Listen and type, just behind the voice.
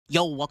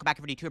Yo, welcome back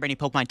everybody to a brand new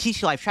Pokemon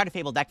TCG Live Shrouded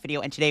Fable deck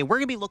video, and today we're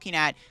going to be looking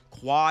at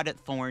Quad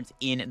Thorns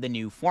in the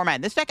new format.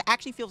 And this deck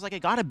actually feels like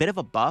it got a bit of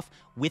a buff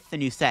with the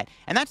new set,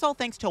 and that's all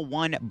thanks to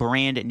one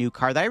brand new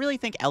card that I really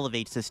think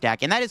elevates this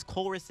deck, and that is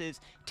Colress's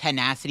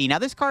Tenacity. Now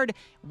this card,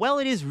 well,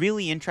 it is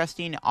really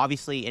interesting.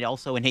 Obviously, it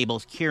also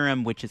enables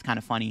Kyurem, which is kind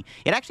of funny.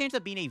 It actually ends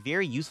up being a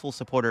very useful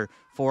supporter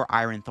for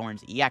Iron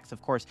Thorns EX,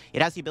 of course.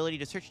 It has the ability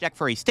to search your deck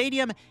for a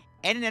Stadium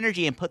and an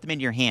energy and put them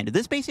into your hand.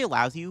 This basically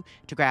allows you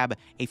to grab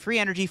a free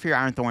energy for your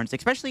Iron Thorns,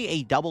 especially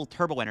a double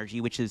turbo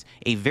energy, which is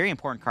a very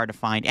important card to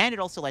find, and it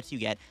also lets you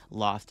get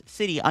Lost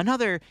City,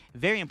 another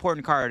very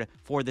important card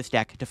for this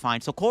deck to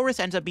find. So Colress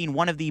ends up being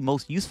one of the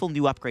most useful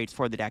new upgrades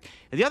for the deck.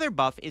 The other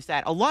buff is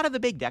that a lot of the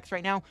big decks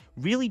right now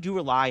really do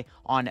rely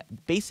on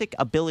basic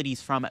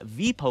abilities from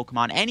V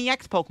Pokemon and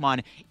EX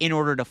Pokemon in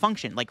order to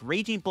function, like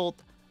Raging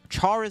Bolt,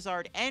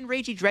 Charizard, and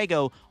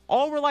Regidrago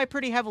all rely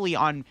pretty heavily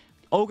on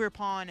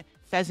Ogerpon,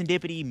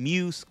 Fezandipity,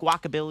 Mew,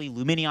 Squawkabilly,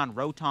 Lumineon,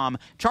 Rotom.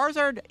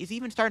 Charizard is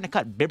even starting to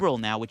cut Bibarel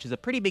now, which is a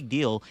pretty big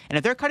deal. And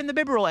if they're cutting the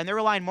Bibarel and they're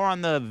relying more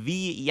on the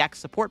VEX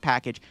support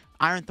package,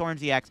 Iron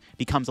Thorns EX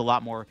becomes a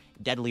lot more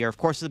deadlier. Of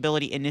course, his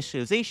ability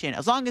Initialization,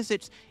 as long as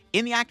it's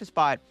in the active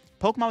spot,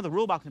 Pokemon with the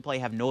rule box in play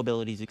have no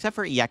abilities except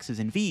for EXs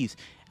and Vs.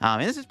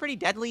 And this is pretty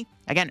deadly.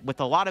 Again,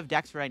 with a lot of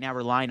decks right now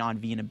relying on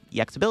V and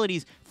EX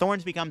abilities,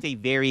 Thorns becomes a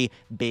very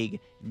big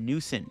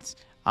nuisance.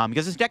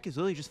 Because this deck is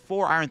really just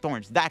 4 Iron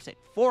Thorns. That's it.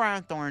 4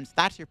 Iron Thorns.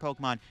 That's your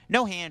Pokemon.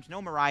 No hands,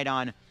 no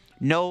Miraidon,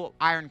 no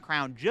Iron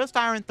Crown, just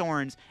Iron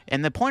Thorns.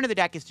 And the point of the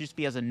deck is to just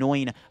be as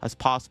annoying as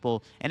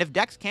possible. And if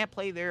decks can't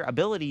play their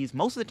abilities,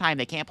 most of the time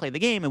they can't play the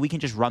game, and we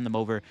can just run them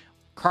over.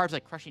 Cards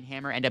like Crushing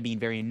Hammer end up being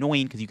very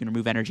annoying because you can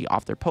remove energy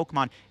off their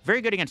Pokemon. Very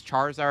good against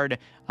Charizard.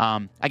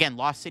 Again,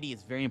 Lost City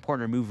is very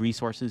important to remove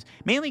resources.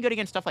 Mainly good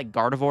against stuff like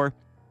Gardevoir,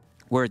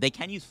 where they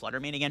can use Flutter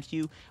Mane against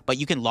you, but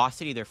you can Lost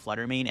City their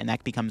Flutter Mane, and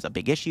that becomes a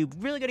big issue.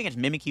 Really good against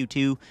Mimikyu,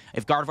 too.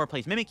 If Gardevoir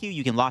plays Mimikyu,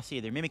 you can Lost City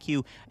their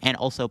Mimikyu, and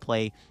also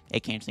play a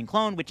Canceling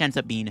Cologne, which ends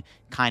up being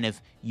kind of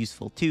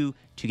useful, too,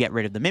 to get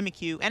rid of the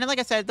Mimikyu. And like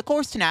I said, the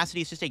Colress Tenacity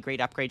is just a great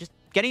upgrade. Just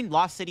getting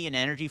Lost City and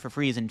energy for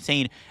free is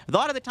insane. A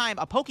lot of the time,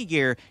 a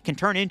Pokégear can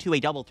turn into a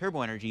double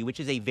turbo energy, which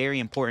is a very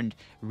important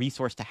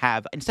resource to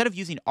have. Instead of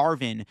using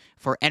Arven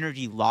for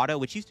Energy Loto,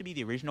 which used to be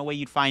the original way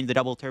you'd find the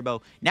double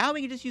turbo, now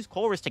we can just use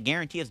Colress to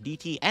guarantee us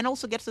DT and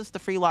also gets us the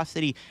free Lost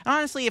City. And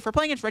honestly, if we're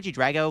playing against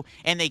Regidrago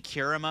and they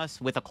Kyurem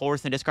us with a Colress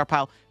in the discard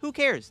pile, who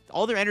cares?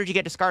 All their energy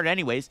get discarded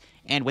anyways,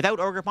 and without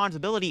Ogerpon's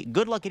ability,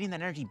 good luck getting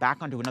that energy back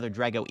onto another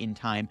Drago in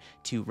time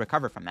to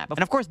recover from that. And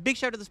of course, big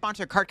shout out to the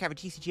sponsor, Card Cavern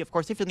TCG. Of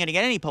course, if you're going to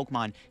get any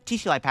Pokemon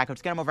TCG Live pack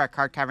codes, get them over at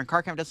Card Cavern.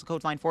 Card Cavern does the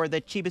codes line for the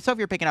cheapest. So if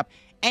you're picking up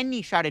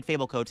any Shrouded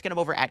Fable codes, get them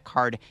over at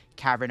Card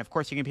Cavern. Of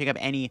course, you're going to pick up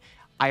any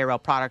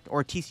IRL product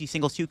or TCG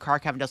singles too.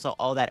 Card Cavern does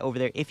all that over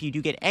there. If you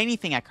do get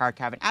anything at Card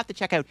Cavern at the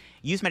checkout,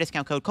 use my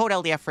discount code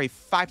LDF for a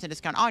 5%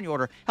 discount on your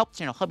order. Help the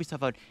channel, help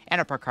yourself out, and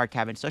up our Card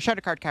Cavern. So shout out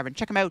to Card Cavern,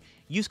 check them out.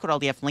 Use code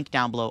LDF, link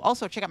down below.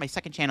 Also, check out my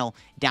second channel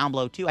down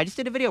below too. I just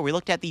did a video where we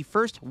looked at the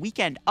first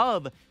weekend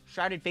of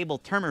Shrouded Fable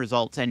tournament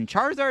results, and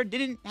Charizard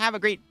didn't have a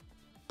great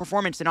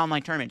performance in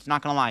online tournaments,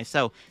 not gonna lie.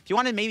 So if you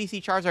want to maybe see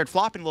Charizard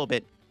flopping a little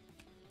bit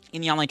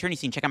in the online tourney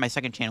scene, check out my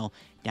second channel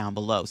down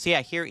below. So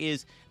yeah, here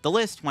is the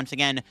list once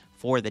again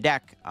for the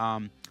deck.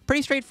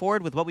 Pretty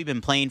straightforward with what we've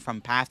been playing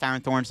from past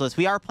Iron Thorns lists.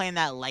 We are playing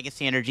that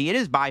Legacy Energy. It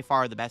is by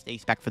far the best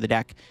ace spec for the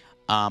deck.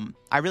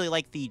 I really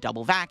like the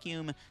double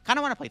vacuum. Kind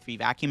of want to play 3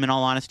 vacuum in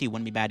all honesty.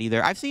 Wouldn't be bad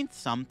either. I've seen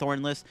some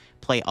Thorn lists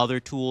play other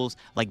tools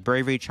like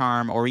Bravery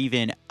Charm or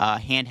even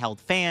Handheld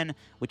Fan,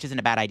 which isn't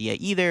a bad idea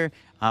either.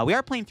 We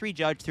are playing 3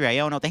 Judge, 3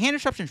 Iono. The hand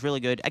disruption is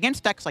really good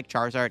against decks like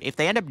Charizard. If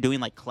they end up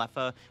doing like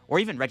Cleffa, or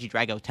even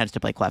Regidrago tends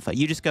to play Cleffa,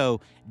 you just go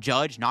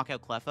Judge, knock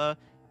out Cleffa.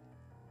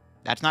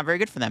 That's not very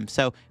good for them.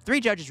 So 3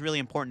 Judge is really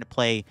important to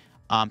play.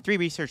 3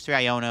 Research, 3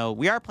 Iono.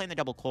 We are playing the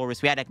double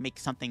Colress. We had to make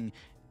something.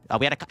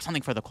 We had to cut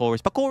something for the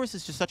Colress, but Colress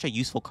is just such a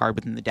useful card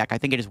within the deck. I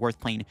think it is worth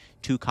playing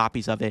 2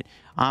 copies of it.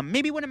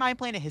 Maybe wouldn't mind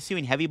playing a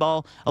Hisuian Heavy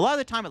Ball. A lot of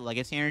the time with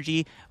Legacy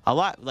Energy,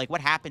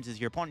 what happens is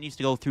your opponent needs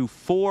to go through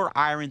 4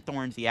 Iron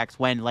Thorns EX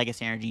when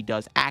Legacy Energy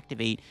does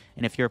activate,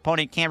 and if your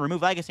opponent can't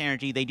remove Legacy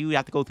Energy, they do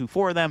have to go through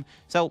 4 of them.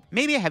 So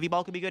maybe a Heavy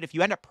Ball could be good. If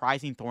you end up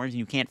prizing Thorns and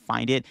you can't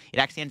find it, it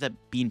actually ends up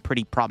being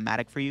pretty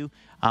problematic for you.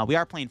 We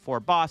are playing 4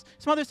 Boss.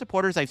 Some other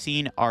supporters I've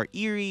seen are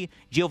Eerie,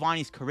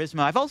 Giovanni's Charisma.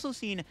 I've also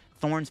seen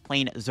Thorns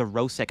playing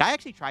Xerosic. I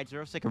actually tried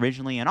Xerosic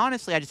originally, and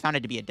honestly, I just found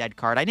it to be a dead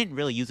card. I didn't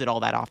really use it all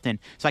that often,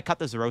 so I cut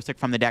the Xerosic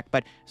from the deck.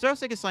 But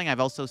Xerosic is something I've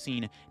also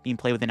seen being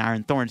played within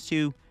Iron Thorns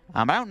too.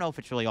 I don't know if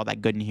it's really all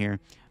that good in here.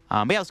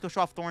 But yeah, let's go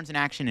show off Thorns in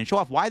action and show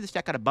off why this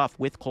deck got a buff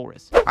with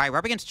Colress. All right, we're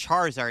up against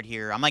Charizard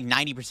here. I'm like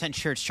 90%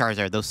 sure it's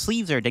Charizard. Those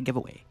sleeves are a dead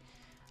giveaway.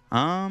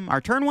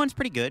 Our turn 1's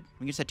pretty good.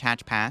 We can just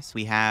attach pass.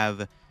 We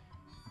have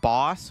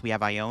Boss. We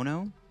have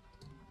Iono.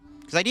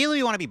 Because ideally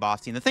we want to be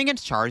bossing. The thing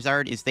against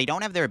Charizard is they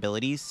don't have their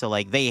abilities, so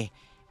like they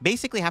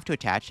basically have to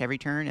attach every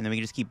turn, and then we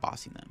can just keep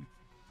bossing them.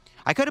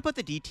 I could have put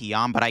the DT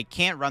on, but I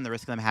can't run the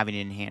risk of them having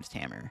an enhanced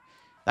hammer.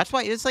 That's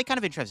why it's like kind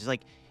of interesting. It's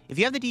like if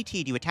you have the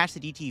DT, do you attach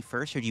the DT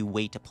first or do you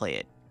wait to play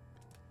it?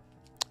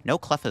 No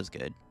Cleffa is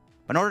good.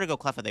 But in order to go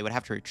Cleffa, they would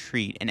have to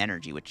retreat an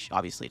energy, which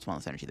obviously it's one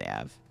less energy they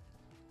have.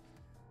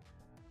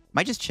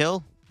 Might just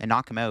chill and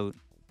knock him out.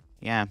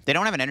 Yeah, they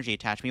don't have an energy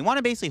attachment. You want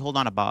to basically hold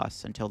on a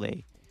boss until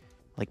they,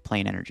 like, play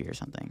an energy or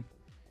something.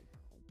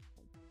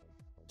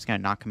 Just going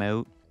to knock him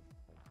out.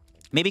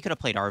 Maybe could have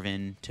played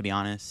Arven, to be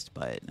honest,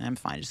 but I'm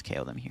fine. Just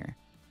KO them here.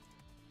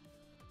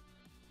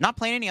 Not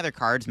playing any other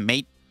cards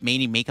may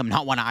make them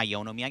not want to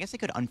Iono me. I guess they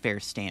could unfair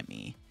stamp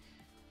me.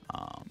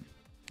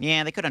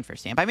 Yeah, they could unfair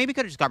stamp. I maybe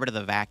could have just got rid of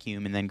the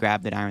vacuum and then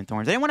grabbed the Iron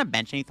Thorns. I didn't want to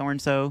bench any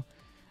Thorns, though.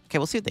 Okay,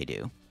 we'll see what they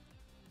do.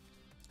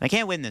 They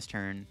can't win this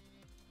turn.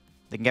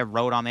 They can get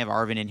Rotom. They have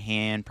Arven in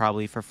hand,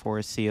 probably for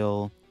Forest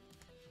Seal.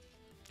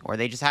 Or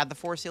they just had the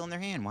Forest Seal in their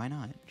hand. Why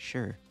not?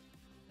 Sure.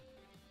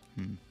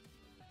 Yeah,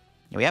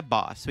 we have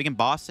Boss. So we can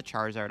Boss the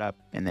Charizard up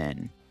and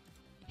then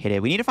hit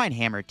it. We need to find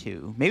Hammer,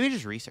 too. Maybe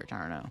just research. I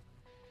don't know.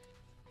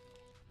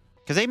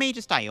 Because they may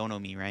just Iono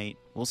me, right?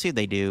 We'll see what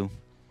they do.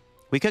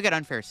 We could get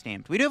unfair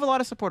stamped. We do have a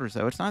lot of supporters,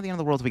 though. It's not the end of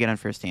the world if we get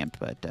unfair stamped,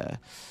 but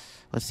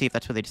let's see if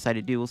that's what they decide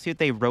to do. We'll see what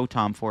they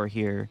Rotom for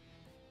here.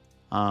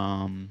 See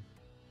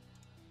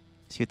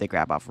what they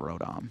grab off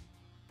Rotom.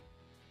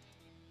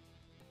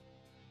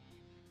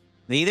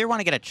 They either want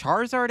to get a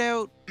Charizard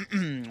out,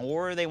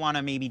 or they want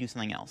to maybe do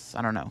something else.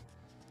 I don't know.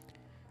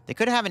 They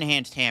could have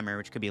Enhanced Hammer,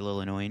 which could be a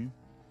little annoying.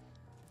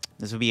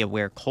 This would be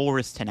where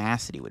Colress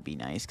Tenacity would be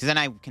nice, because then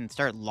I can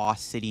start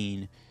Lost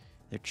Citying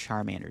their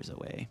Charmanders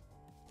away.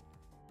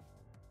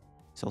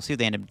 So we'll see what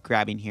they end up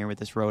grabbing here with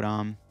this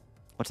Rotom.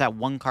 What's that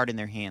one card in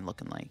their hand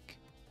looking like?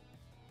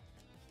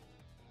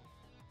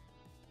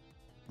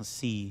 Let's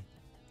see.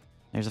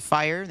 There's a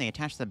fire, and they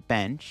attach the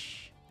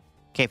bench.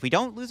 Okay, if we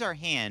don't lose our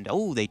hand...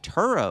 Oh, they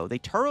Turo. They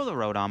Turo the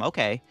Rotom.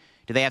 Okay.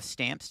 Do they have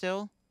Stamp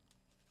still?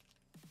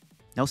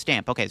 No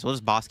Stamp. Okay, so we'll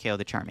just Boss KO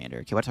the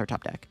Charmander. Okay, what's our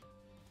top deck?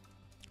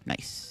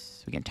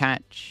 Nice. We can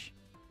attach.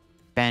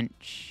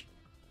 Bench.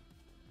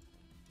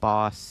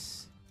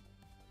 Boss.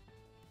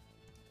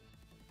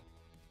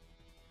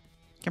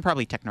 Can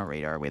probably Techno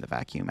Radar away the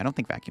Vacuum. I don't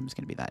think Vacuum is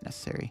going to be that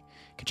necessary.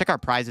 Can check our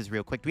prizes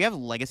real quick. Do we have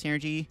Legacy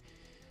Energy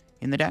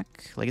in the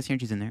deck? Legacy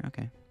Energy's in there.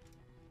 Okay.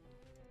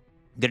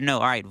 Good to know.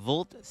 All right.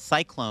 Volt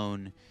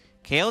Cyclone.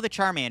 KO the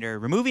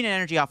Charmander. Removing an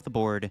energy off the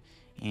board.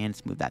 And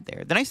let's move that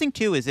there. The nice thing,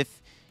 too, is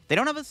if they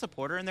don't have a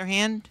supporter in their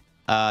hand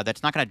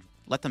that's not going to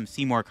let them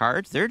see more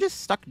cards, they're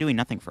just stuck doing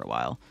nothing for a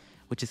while,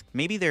 which is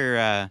maybe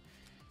their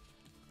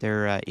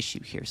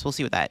issue here. So we'll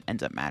see what that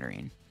ends up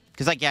mattering.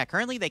 Because, like, yeah,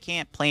 currently they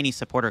can't play any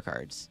supporter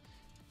cards.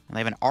 And they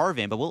have an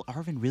Arven, but will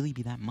Arven really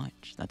be that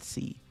much? Let's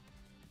see.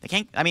 They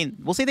can't... I mean,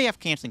 we'll say they have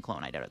Canceling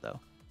Cologne. I doubt it, though.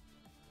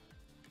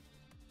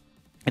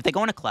 If they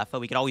go into Cleffa,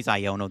 we could always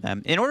Iono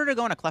them. In order to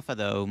go into Cleffa,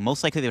 though,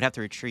 most likely they would have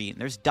to retreat. And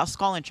there's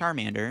Duskull and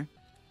Charmander.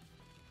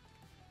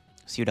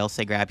 See what else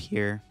they grab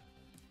here.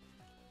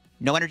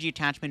 No energy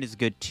attachment is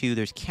good, too.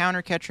 There's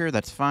Counter Catcher.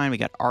 That's fine. We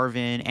got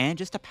Arven. And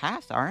just a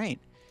pass. All right.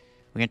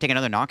 We're going to take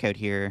another knockout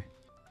here.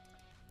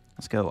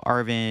 Let's go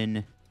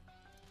Arven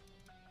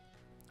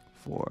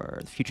for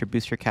the future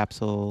booster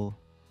capsule,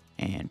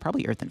 and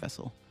probably Earthen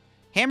Vessel.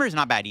 Hammer is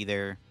not bad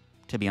either,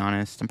 to be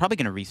honest. I'm probably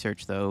going to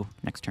research, though,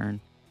 next turn.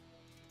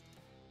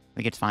 I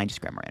think it's fine.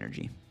 Just grab more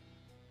energy.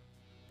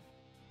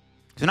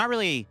 Because we're not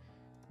really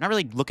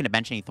looking to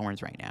bench any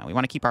Thorns right now. We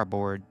want to keep our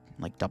board,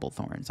 like, double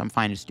Thorns. I'm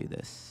fine to just do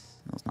this.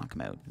 Let's knock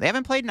them out. They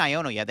haven't played an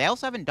Iono yet. They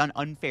also haven't done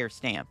Unfair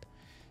Stamp.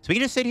 So we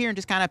can just sit here and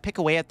just kind of pick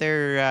away at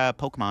their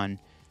Pokemon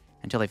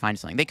until they find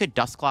something. They could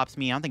Dusclops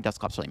me. I don't think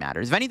Dusclops really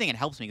matters. If anything, it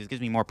helps me because it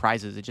gives me more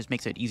prizes. It just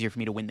makes it easier for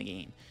me to win the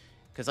game.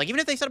 Because, like, even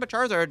if they set up a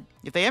Charizard,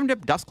 if they end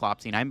up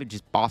Dusclopsing, I would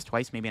just boss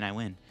twice maybe and I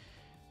win.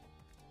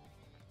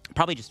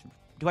 Probably just...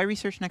 Do I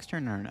research next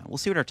turn? No. We'll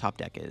see what our top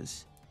deck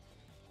is.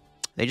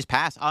 They just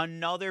pass.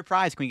 Another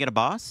prize. Can we get a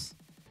boss?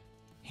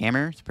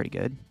 Hammer. It's pretty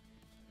good.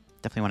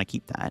 Definitely want to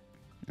keep that.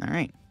 All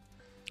right.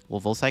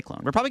 We'll Volt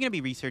Cyclone. We're probably going to be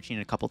researching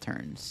in a couple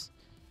turns.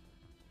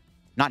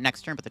 Not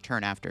next turn, but the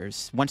turn after.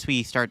 Once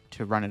we start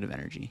to run out of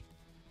energy.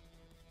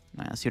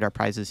 All right, let's see what our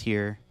prize is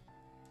here.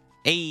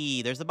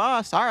 Hey, there's the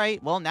boss. All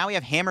right. Well, now we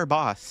have Hammer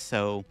Boss.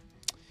 So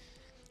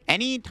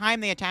anytime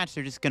they attach,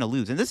 they're just going to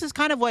lose. And this is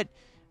kind of what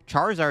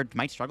Charizard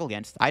might struggle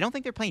against. I don't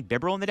think they're playing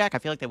Bibarel in the deck. I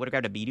feel like they would have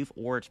grabbed a Bidoof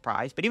or its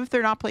prize. But even if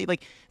they're not playing,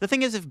 like, the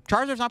thing is, if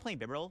Charizard's not playing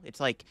Bibarel, it's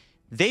like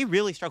they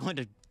really struggle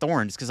into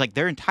Thorns because, like,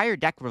 their entire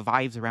deck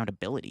revives around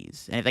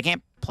abilities. And if they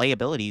can't play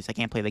abilities, they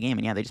can't play the game.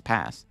 And yeah, they just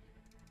pass.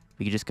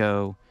 We could just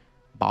go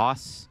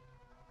Boss,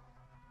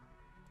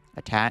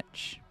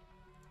 attach,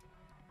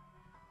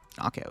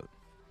 knockout.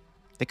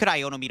 They could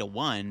Iono me to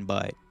 1,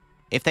 but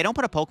if they don't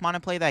put a Pokemon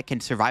in play that can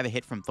survive a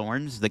hit from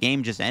Thorns, the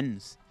game just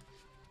ends.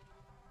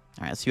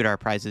 All right, let's see what our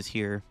prize is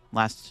here.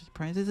 Last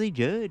prize is a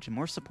Judge.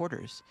 More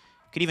supporters.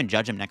 Could even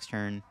Judge him next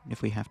turn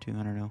if we have to.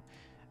 I don't know.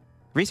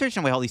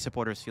 Researching away all these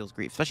supporters feels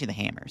grief, especially the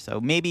Hammer.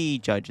 So maybe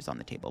Judge is on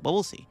the table, but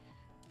we'll see.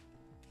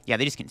 Yeah,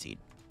 they just concede.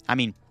 I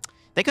mean,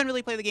 they couldn't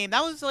really play the game.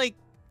 That was, like,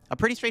 a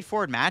pretty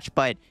straightforward match,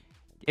 but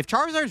if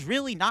Charizard's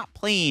really not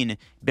playing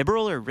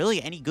Bibarel or really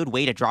any good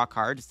way to draw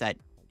cards that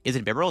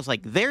isn't Bibarel. It's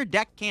like their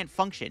deck can't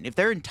function. If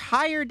their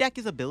entire deck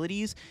is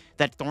abilities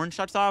that Thorn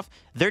shuts off,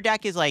 their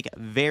deck is like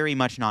very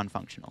much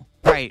non-functional.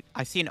 Right,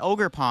 I see an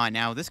Ogre Pawn.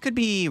 Now, this could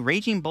be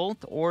Raging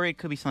Bolt or it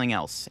could be something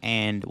else,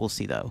 and we'll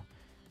see though.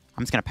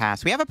 I'm just going to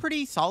pass. We have a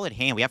pretty solid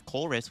hand. We have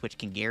Colress, which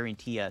can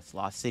guarantee us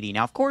Lost City.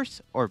 Now, of course,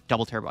 or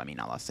Double Turbo, I mean,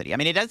 not Lost City. I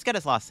mean, it does get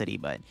us Lost City,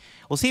 but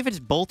we'll see if it's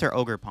Bolt or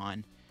Ogre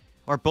Pawn.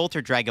 Or Bolt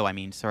or Drago, I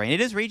mean, sorry. And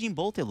it is Raging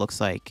Bolt, it looks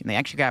like. And they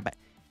actually grab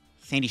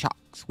Sandy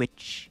Shocks,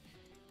 which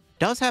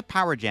does have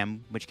Power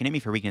Gem, which can hit me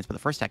for weakness, but the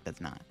first deck does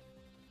not.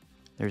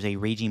 There's a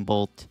Raging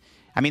Bolt.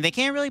 I mean, they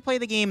can't really play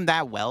the game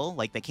that well.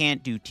 Like, they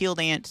can't do Teal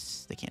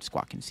Dance. They can't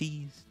Squawk and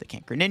Seize. They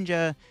can't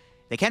Greninja.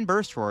 They can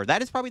Burst Roar.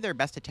 That is probably their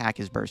best attack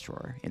is Burst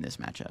Roar in this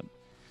matchup.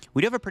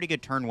 We do have a pretty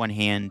good turn one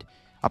hand.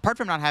 Apart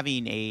from not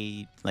having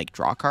a, like,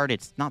 draw card,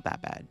 it's not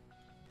that bad.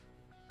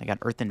 They got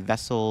Earthen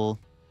Vessel.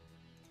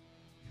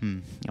 Yeah,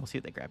 we'll see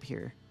what they grab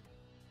here.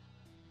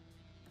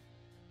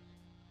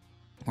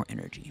 More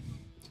energy.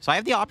 So I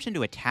have the option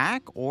to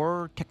attack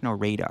or Techno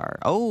Radar.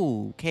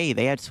 Oh, okay,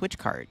 they had Switch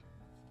card.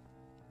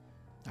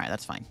 All right,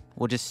 that's fine.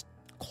 We'll just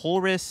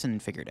Colress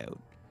and figure it out.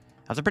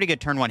 That was a pretty good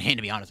turn one hand,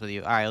 to be honest with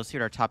you. All right, let's see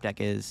what our top deck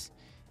is.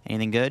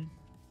 Anything good?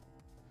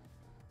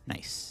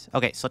 Nice.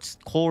 Okay, so let's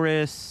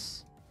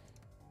Colress.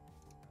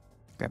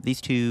 Grab these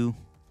two.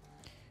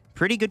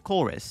 Pretty good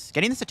Colress.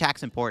 Getting this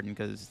attack's important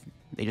because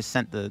they just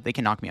sent the... They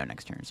can knock me out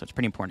next turn, so it's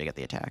pretty important to get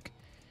the attack.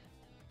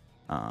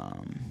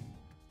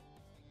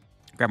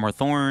 Grab more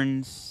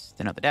Thorns.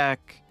 Thin out the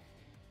deck.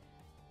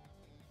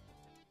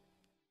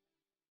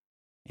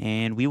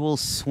 And we will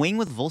swing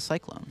with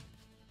Volcyclone.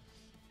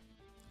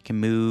 Can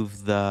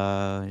move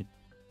the...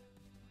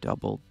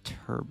 Double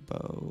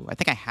Turbo. I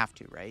think I have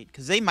to, right?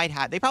 Because they might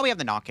have... They probably have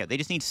the knockout. They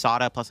just need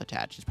Sada plus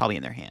attach. It's probably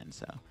in their hand,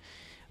 so...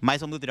 Might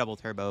as well move the Double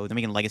Turbo. Then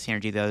we can Legacy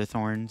Energy the other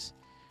Thorns.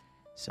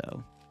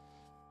 So...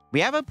 We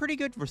have a pretty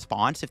good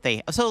response if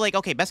they... So, like,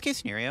 okay, best case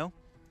scenario.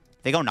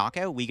 They go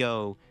knockout. We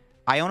go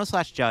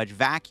Iono / Judge,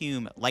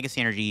 Vacuum,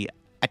 Legacy Energy,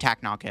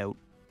 attack knockout.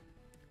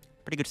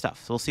 Pretty good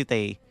stuff. So we'll see if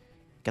they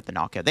get the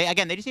knockout.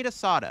 Again, they just need a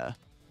Sada.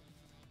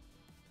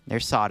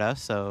 There's Sada,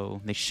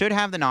 so they should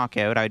have the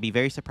knockout. I would be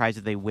very surprised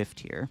if they whiffed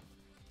here.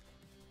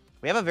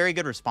 We have a very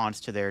good response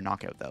to their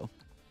knockout, though.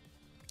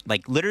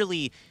 Like,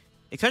 literally,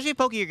 especially if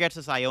Pokégear gets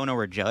us Iono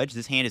or Judge,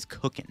 this hand is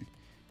cooking.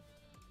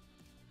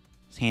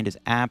 This hand is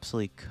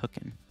absolutely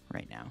cooking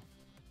right now.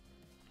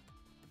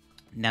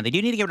 Now, they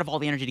do need to get rid of all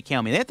the energy to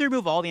KO me. They have to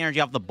remove all the energy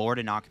off the board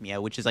to knock me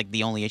out, which is, like,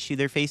 the only issue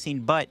they're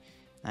facing, but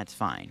that's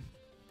fine.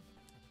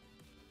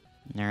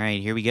 All right,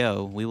 here we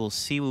go. We will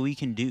see what we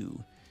can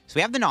do. So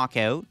we have the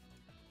knockout.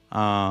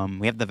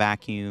 We have the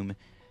Vacuum.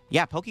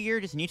 Yeah, Pokégear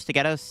just needs to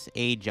get us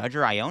a Judge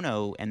or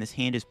Iono, and this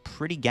hand is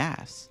pretty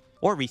gas.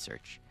 Or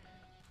Research.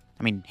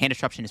 I mean, Hand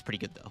Disruption is pretty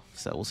good, though,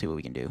 so we'll see what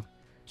we can do.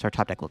 So our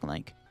top deck looking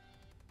like.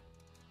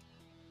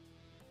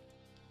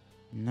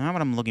 Not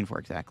what I'm looking for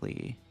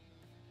exactly.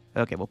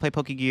 Okay, we'll play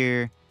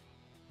Pokégear.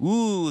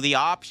 Ooh, the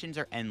options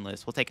are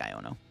endless. We'll take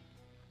Iono.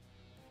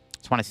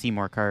 Just want to see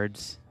more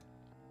cards.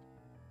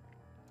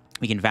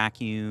 We can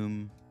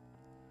Vacuum.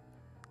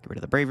 Get rid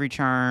of the Bravery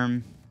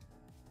Charm.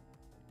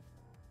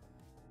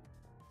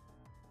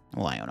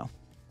 Well, Iono.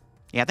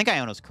 Yeah, I think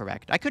Iono's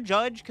correct. I could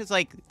Judge, because,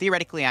 like,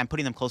 theoretically, I'm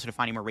putting them closer to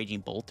finding more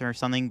Raging Bolt or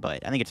something,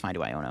 but I think it's fine to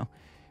Iono.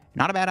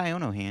 Not a bad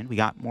Iono hand. We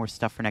got more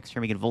stuff for next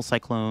turn. We can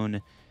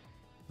Volcyclone,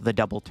 the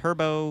Double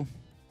Turbo.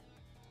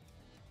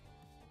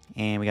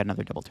 And we got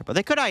another Double Turbo.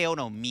 They could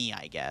Iono me,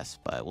 I guess,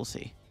 but we'll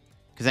see.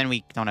 Because then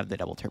we don't have the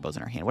Double Turbos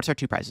in our hand. What's our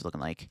two prizes looking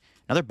like?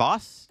 Another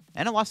Boss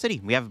and a Lost City.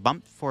 We have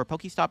Bump for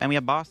Pokestop, and we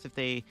have Boss if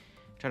they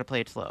try to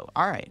play it slow.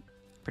 All right.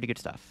 Pretty good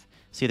stuff.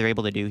 See what they're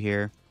able to do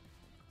here.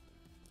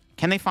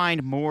 Can they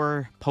find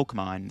more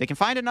Pokemon? They can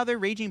find another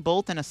Raging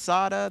Bolt and a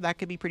Sada. That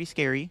could be pretty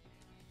scary.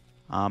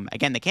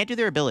 Again, they can't do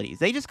their abilities.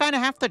 They just kind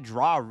of have to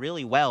draw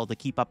really well to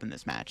keep up in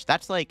this match.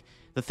 That's, like,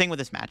 the thing with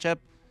this matchup.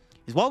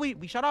 Is while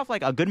we shut off,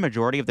 like, a good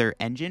majority of their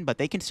engine, but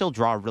they can still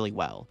draw really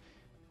well.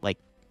 Like,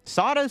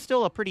 Sada is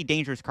still a pretty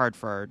dangerous card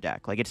for our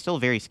deck. Like, it's still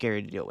very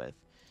scary to deal with.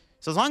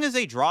 So as long as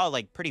they draw,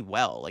 like, pretty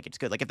well, like, it's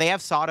good. Like, if they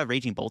have Sada,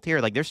 Raging Bolt here,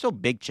 like, they're still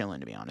big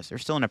chilling, to be honest. They're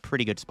still in a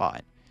pretty good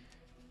spot.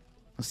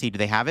 Let's see, do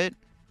they have it?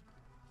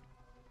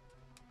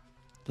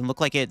 Doesn't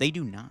look like it. They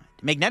do not.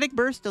 Magnetic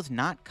Burst does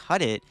not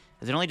cut it,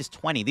 as it only does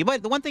 20.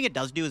 The one thing it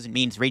does do is it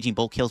means Raging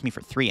Bolt kills me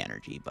for 3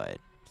 energy, but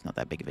it's not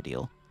that big of a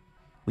deal.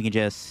 We can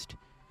just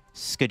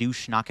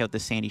skadoosh, knock out the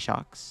Sandy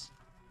Shocks.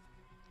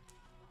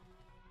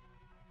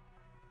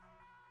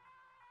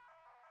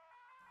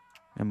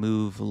 Gonna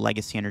move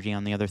Legacy Energy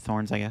on the other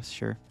Thorns, I guess.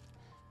 Sure.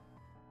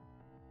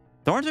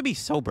 Thorns would be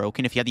so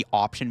broken if you had the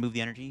option to move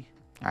the energy.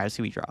 All right, let's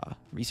see what we draw.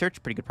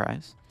 Research, pretty good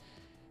prize.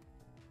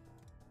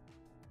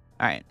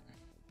 All right.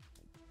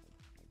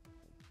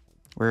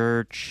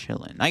 We're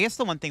chilling. I guess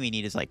the one thing we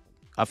need is, like,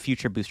 a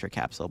future booster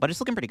capsule, but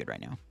it's looking pretty good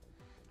right now.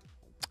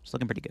 It's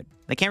looking pretty good.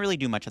 They can't really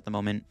do much at the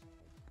moment.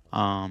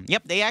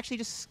 Yep, they actually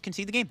just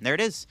concede the game. There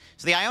it is.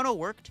 So the Iono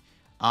worked.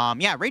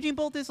 Yeah, Raging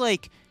Bolt is,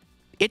 like,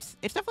 it's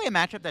definitely a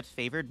matchup that's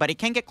favored, but it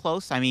can get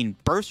close. I mean,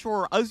 Burst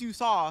Roar, as you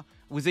saw,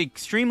 was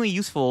extremely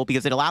useful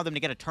because it allowed them to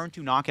get a turn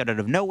 2 knockout out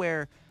of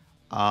nowhere.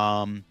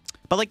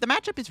 But, like, the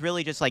matchup is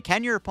really just, like,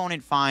 can your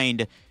opponent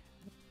find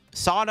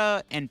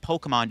Sada and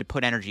Pokemon to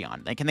put energy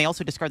on? Like, can they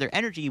also discard their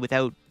energy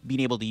without being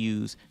able to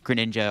use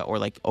Greninja or,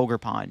 like,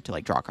 Ogerpon to,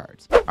 like, draw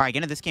cards? All right, get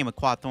into this game with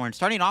Quad Thorns.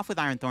 Starting off with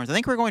Iron Thorns. I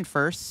think we're going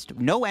first.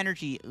 No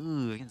energy.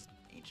 Ooh, against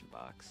Ancient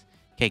Box.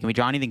 Okay, can we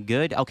draw anything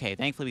good? Okay,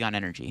 thankfully we got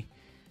energy.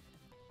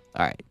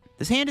 All right.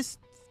 This hand is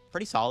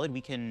pretty solid.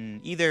 We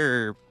can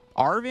either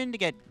Arven to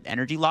get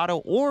Energy Loto,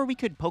 or we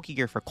could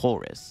Pokégear for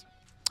Colress.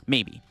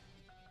 Maybe.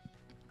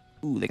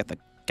 Ooh, they got the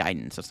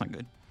guidance. That's not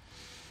good.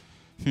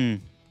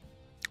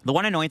 The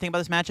one annoying thing about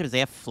this matchup is they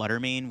have Flutter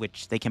Mane,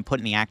 which they can put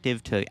in the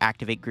active to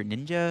activate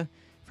Greninja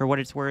for what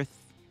it's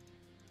worth.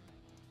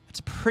 It's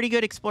a pretty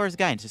good Explorer's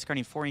Guidance.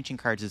 Discarding 4 ancient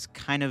cards is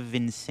kind of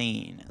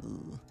insane.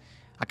 Ooh.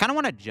 I kind of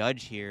want to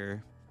Judge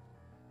here,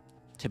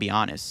 to be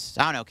honest.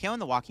 I don't know. KOing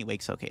the Walking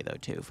Wake's okay, though,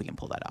 too, if we can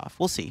pull that off.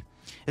 We'll see.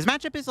 This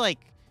matchup is, like,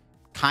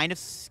 kind of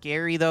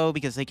scary, though,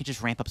 because they could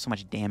just ramp up so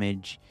much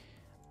damage.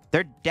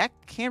 Their deck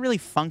can't really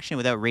function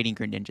without raiding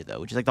Greninja,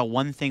 though, which is, like, the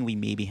one thing we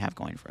maybe have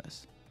going for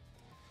us.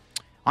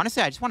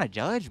 Honestly, I just want to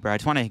Judge, bro. I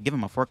just want to give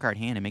him a 4-card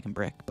hand and make him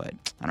brick, but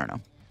I don't know.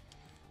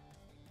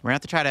 We're going to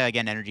have to try to,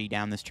 again, energy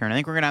down this turn. I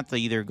think we're going to have to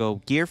either go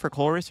Gear for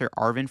Colress or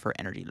Arven for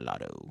Energy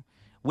Loto.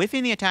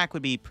 Whiffing the attack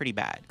would be pretty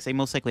bad, because they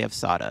most likely have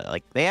Sada.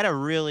 Like, they had a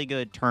really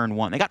good turn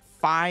 1. They got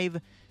 5...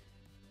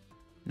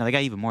 No, they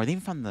got even more. They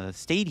even found the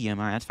stadium.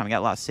 All right, that's fine. We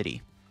got Lost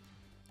City.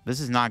 This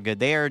is not good.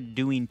 They are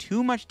doing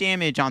too much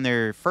damage on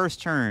their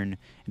first turn,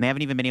 and they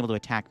haven't even been able to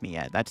attack me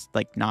yet. That's,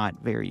 like, not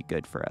very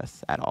good for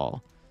us at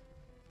all.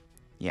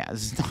 Yeah,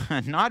 this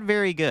is not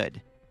very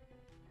good.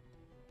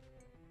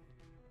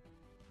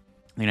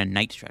 I'm going to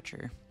Night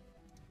Stretcher.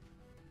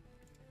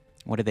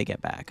 What did they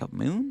get back? A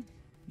moon?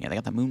 Yeah, they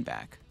got the moon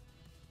back.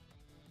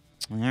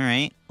 All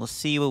right, let's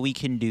see what we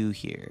can do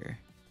here.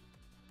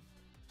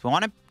 So I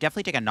want to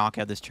definitely take a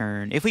knockout this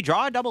turn. If we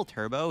draw a double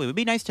turbo, it would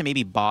be nice to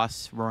maybe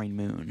boss Roaring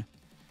Moon.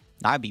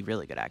 That would be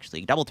really good,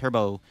 actually. Double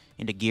turbo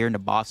into Gear into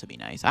boss would be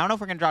nice. I don't know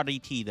if we're going to draw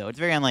DT, though. It's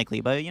very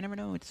unlikely, but you never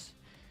know. It's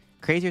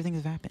crazier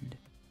things have happened.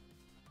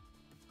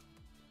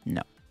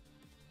 No.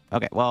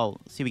 Okay, well,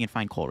 see if we can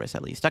find Colress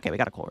at least. Okay, we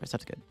got a Colress.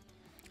 That's good.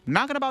 I'm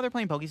not going to bother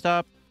playing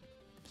Pokestop.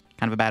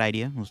 Kind of a bad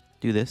idea. We'll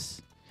do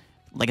this.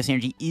 Legacy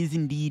Energy is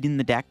indeed in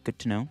the deck. Good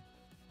to know.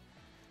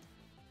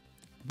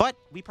 But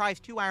we prize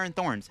 2 Iron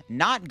Thorns.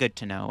 Not good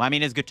to know. I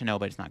mean, it's good to know,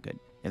 but it's not good,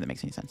 if that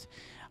makes any sense.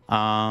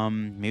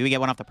 Maybe we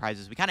get one off the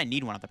prizes. We kind of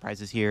need one off the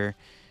prizes here.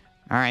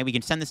 All right, we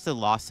can send this to the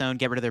Lost Zone,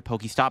 get rid of their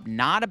Pokestop.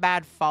 Not a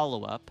bad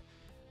follow-up.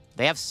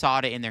 They have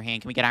Sada in their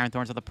hand. Can we get Iron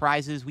Thorns off the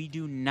prizes? We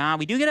do not.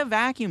 We do get a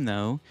Vacuum,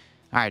 though. All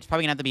right, it's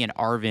probably going to have to be an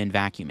Arven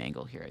Vacuum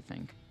angle here, I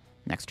think.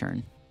 Next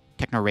turn.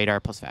 Techno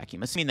Radar plus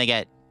Vacuum. Assuming they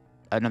get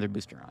another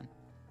booster on.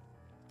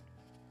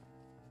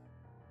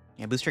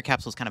 Yeah, booster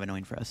capsule is kind of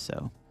annoying for us,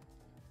 so...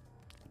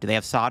 Do they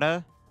have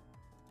Sada?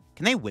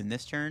 Can they win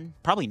this turn?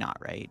 Probably not,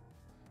 right?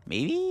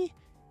 Maybe?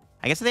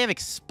 I guess if they have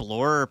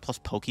Explorer plus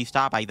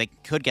Pokestop, they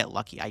could get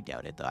lucky. I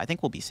doubt it, though. I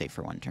think we'll be safe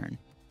for one turn.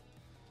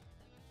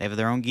 They have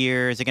their own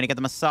gear. Is it going to get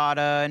them a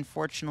Sada?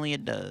 Unfortunately,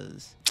 it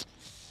does.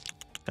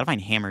 Gotta find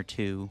Hammer,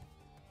 too.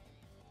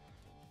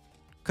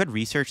 Could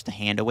research the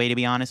hand away, to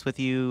be honest with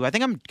you. I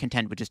think I'm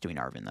content with just doing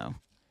Arven, though.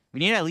 We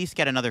need to at least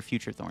get another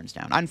Future Thorns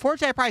down.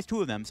 Unfortunately, I prized 2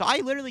 of them, so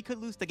I literally could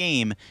lose the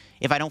game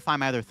if I don't find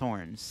my other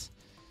Thorns.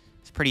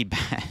 It's pretty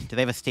bad. Do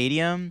they have a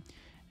stadium?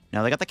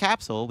 No, they got the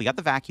capsule. We got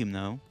the vacuum,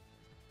 though.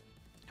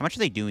 How much are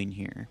they doing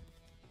here?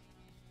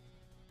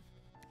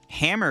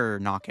 Hammer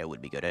knockout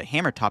would be good. A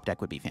hammer top deck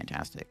would be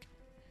fantastic.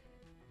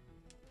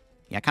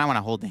 Yeah, I kind of want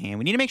to hold the hand.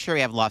 We need to make sure we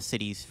have Lost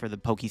Cities for the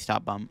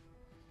Pokestop bump.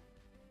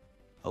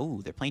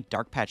 Oh, they're playing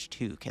Dark Patch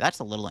 2. Okay, that's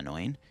a little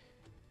annoying.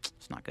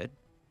 It's not good.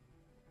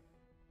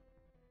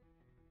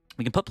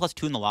 We can put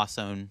 +2 in the Lost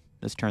Zone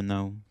this turn,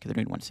 though, because they're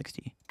doing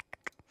 160.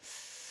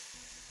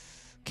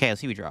 Okay,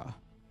 let's see what we draw.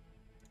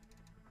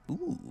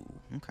 Ooh,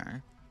 okay.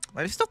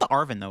 But it's still the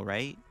Arven, though,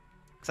 right?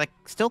 Because I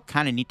still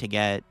kind of need to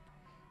get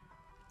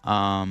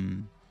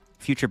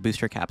future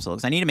booster capsule.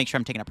 Because I need to make sure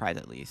I'm taking a prize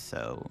at least.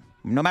 So,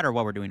 no matter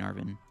what, we're doing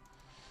Arven.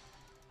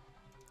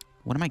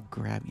 What am I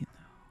grabbing, though?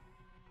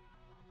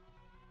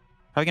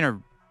 Probably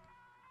going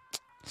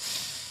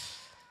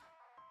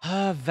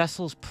to...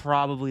 Vessel's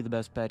probably the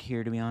best bet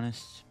here, to be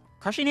honest.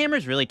 Crushing Hammer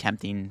is really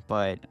tempting,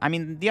 but, I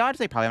mean, the odds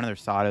they probably have another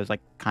Sada is,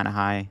 like, kind of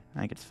high. I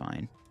think it's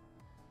fine.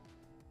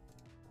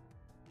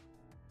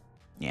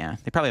 Yeah,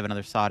 they probably have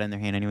another Sada in their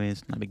hand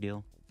anyways. Not a big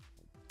deal.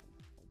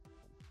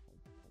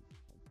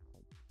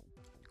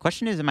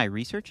 Question is, am I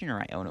researching or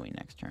Ionoing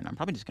next turn? I'm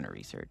probably just going to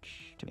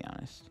research, to be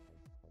honest.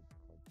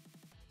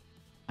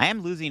 I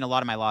am losing a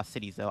lot of my Lost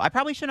Cities, though. I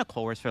probably shouldn't have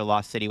Colress for the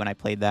Lost City when I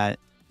played that,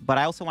 but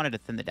I also wanted to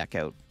thin the deck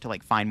out to,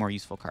 like, find more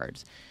useful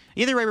cards.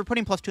 Either way, we're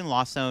putting +2 in the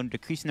Lost Zone,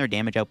 decreasing their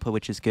damage output,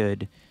 which is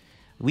good.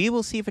 We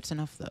will see if it's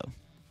enough, though.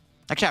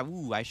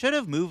 Actually, I should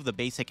have moved the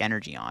basic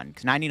energy on,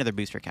 because now I need another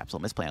booster capsule.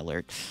 Misplay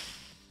alert.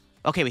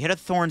 Okay, we hit a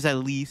Thorns at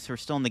least. We're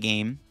still in the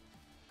game.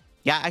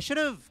 Yeah, I should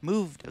have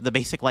moved the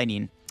basic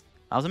lightning.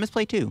 That was a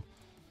misplay, too.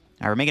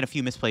 All right, we're making a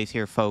few misplays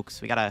here,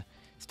 folks. We gotta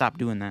stop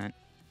doing that.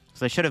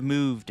 So I should have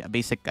moved a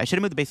basic. I should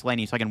have moved the basic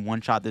lightning so I can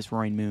one-shot this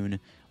Roaring Moon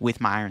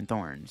with my Iron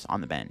Thorns on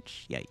the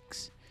bench.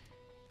 Yikes.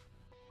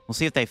 We'll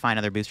see if they find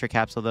another booster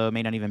capsule, though. It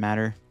may not even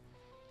matter.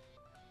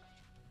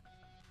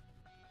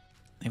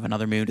 They have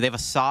another moon. Do they have a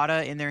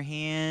Sada in their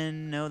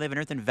hand? No, they have an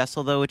Earthen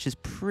Vessel, though, which is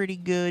pretty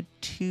good,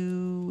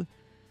 too.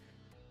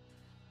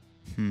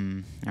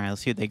 All right,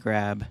 let's see what they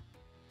grab.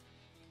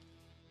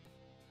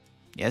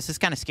 Yeah, this is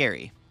kind of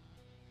scary.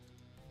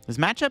 This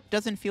matchup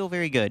doesn't feel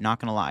very good, not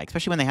going to lie.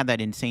 Especially when they had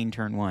that insane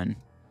turn 1.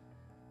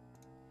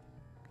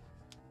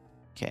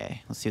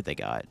 Okay, let's see what they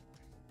got.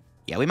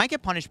 Yeah, we might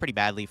get punished pretty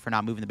badly for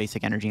not moving the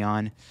basic energy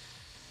on.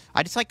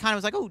 I just kind of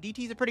was like, oh,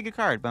 DT's a pretty good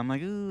card. But I'm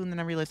like, ooh, and then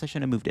I realized I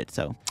shouldn't have moved it.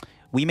 So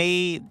we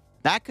may...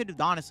 That could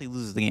honestly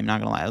lose the game,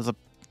 not going to lie. It was a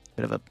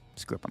bit of a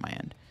screw up on my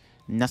end.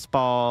 Nest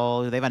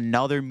Ball. They have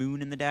another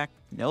moon in the deck.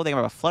 No, they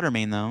have a Flutter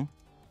Mane, though.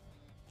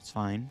 It's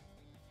fine.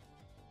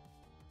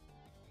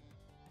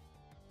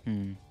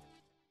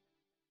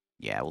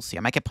 Yeah, we'll see. I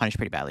might get punished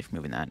pretty badly for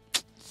moving that.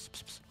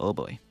 Oh,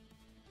 boy.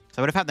 So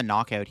I would have had the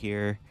knockout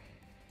here.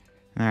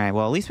 All right,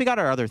 well, at least we got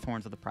our other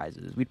Thorns of the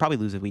prizes. We'd probably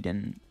lose if we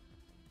didn't.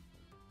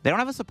 They don't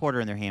have a supporter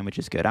in their hand, which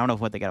is good. I don't know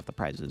what they got off the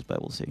prizes, but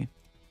we'll see.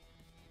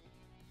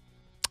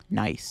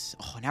 Nice.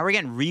 Oh, now we're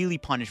getting really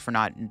punished for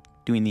not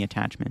doing the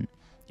attachment.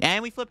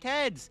 And we flipped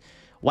heads.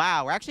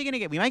 Wow, we're actually going to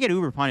get... We might get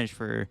uber punished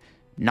for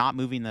not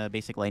moving the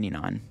basic lightning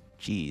on.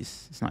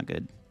 Jeez, it's not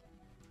good.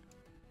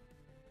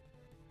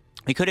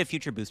 We could have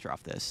future booster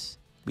off this.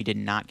 We did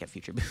not get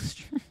future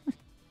booster.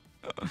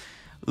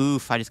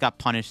 Oof, I just got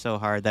punished so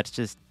hard. That's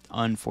just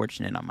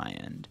unfortunate on my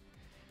end.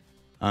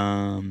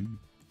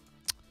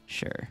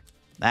 Sure.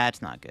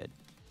 That's not good.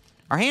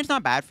 Our hand's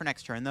not bad for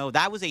next turn, though.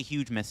 That was a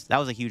huge miss. That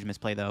was a huge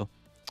misplay, though.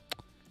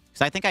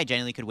 Because I think I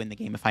genuinely could win the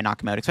game if I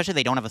knock him out. Especially if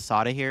they don't have a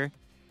Sada here. And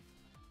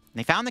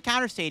they found the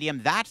counter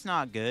stadium. That's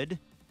not good.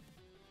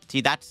 See,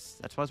 that's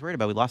what I was worried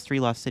about. We lost 3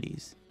 Lost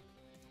Cities.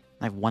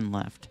 I have 1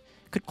 left.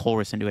 Could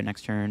Colress into it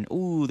next turn.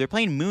 Ooh, they're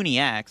playing Mooney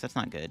X. That's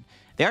not good.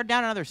 They are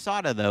down another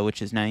Sada, though,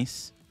 which is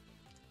nice.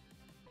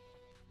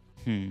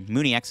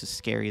 Mooney X is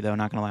scary, though.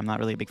 Not going to lie. I'm not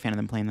really a big fan of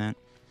them playing that.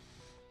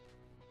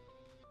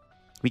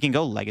 We can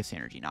go Legacy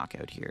Energy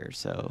Knockout here,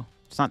 so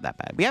it's not that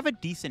bad. We have a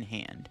decent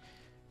hand.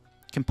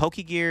 Can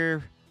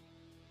Pokégear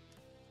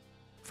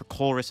for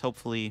Colress,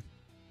 hopefully.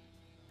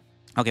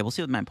 Okay, we'll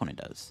see what my opponent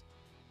does.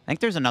 I think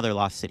there's another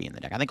Lost City in the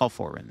deck. I think all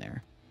 4 are in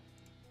there.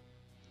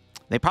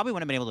 They probably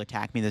wouldn't have been able to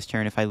attack me this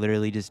turn if I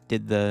literally just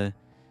did the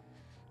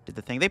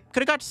thing. They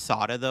could have got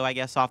Sada, though, I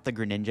guess, off the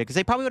Greninja, because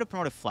they probably would have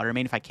promoted Flutter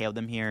Mane if I KO'd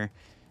them here.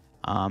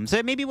 So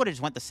it maybe would have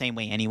just went the same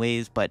way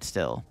anyways, but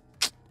still.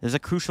 There's a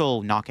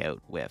crucial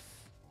knockout with...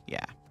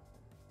 Yeah.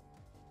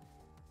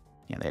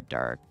 Yeah, they had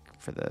Dark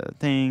for the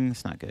thing.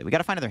 It's not good. We got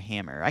to find another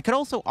Hammer. I could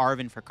also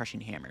Arven for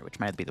Crushing Hammer, which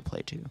might be the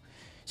play, too.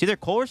 It's either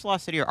Colress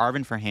Lost City or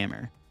Arven for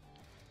Hammer.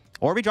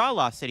 Or we draw a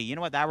Lost City. You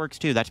know what? That works,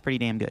 too. That's pretty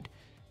damn good.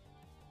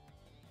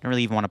 Don't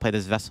really even want to play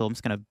this Vessel. I'm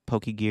just going to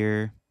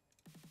Pokégear.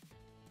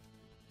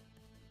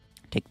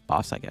 Take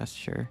Boss, I guess.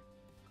 Sure.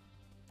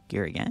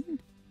 Gear again?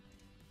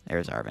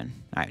 There's Arven.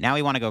 All right, now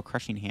we want to go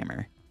Crushing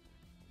Hammer.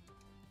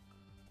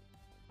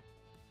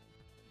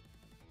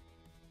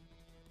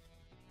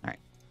 All right.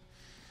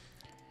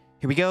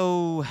 Here we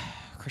go.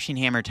 Crushing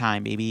Hammer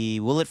time, baby.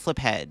 Will it flip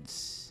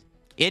heads?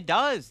 It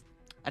does.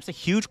 That's a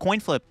huge coin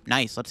flip.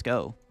 Nice. Let's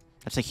go.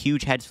 That's a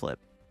huge heads flip.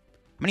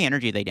 How many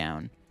energy are they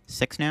down?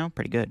 6 now?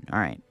 Pretty good. All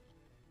right.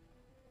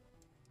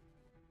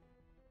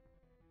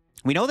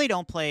 We know they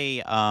don't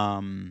play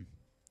Iono,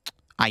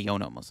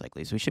 most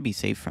likely, so we should be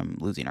safe from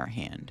losing our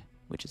hand,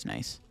 which is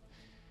nice.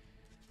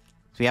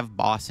 So we have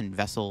Boss and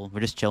Vessel.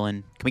 We're just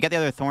chilling. Can we get the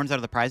other Thorns out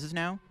of the prizes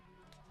now?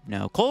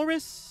 No.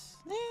 Colress?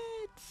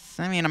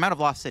 I mean, I'm out of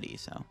Lost City,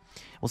 so...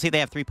 We'll see if they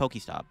have 3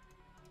 Pokestop.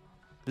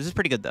 This is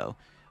pretty good, though.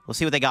 We'll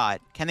see what they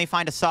got. Can they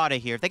find a Sada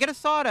here? If they get a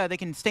Sada, they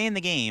can stay in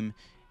the game,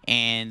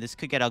 and this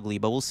could get ugly,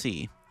 but we'll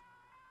see.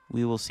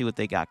 We will see what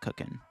they got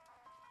cooking.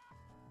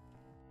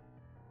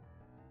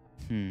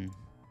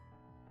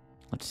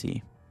 Let's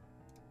see.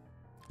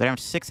 They're down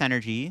 6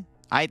 energy.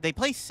 They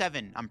play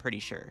 7, I'm pretty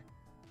sure.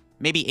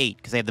 Maybe 8,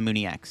 because they have the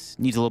Mooney X.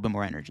 Needs a little bit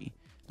more energy.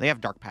 They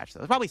have Dark Patch, though.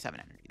 It's probably 7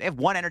 energy. They have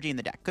 1 energy in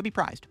the deck. Could be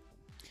prized.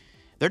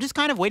 They're just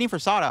kind of waiting for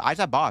Sada. I just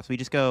have Boss. We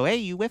just go, hey,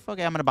 you whiff?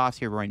 Okay, I'm going to Boss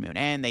here, Roaring Moon.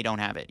 And they don't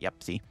have it.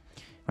 Yep, see?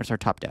 Where's our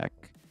top deck?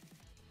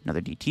 Another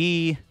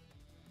DT.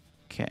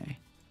 Okay.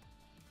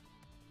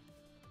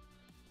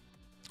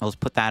 I'll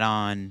just put that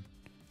on.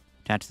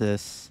 Attach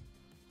this.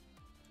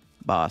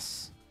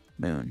 Boss.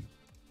 Moon.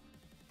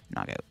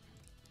 Knockout.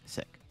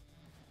 Sick.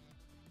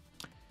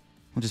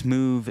 We'll just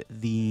move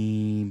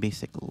the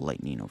basic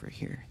lightning over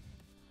here.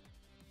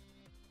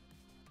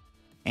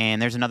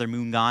 And there's another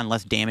moon gone.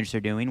 Less damage they're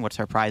doing. What's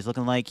our prize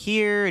looking like?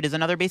 Here, it is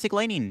another basic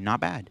lightning. Not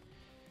bad.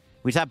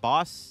 We just have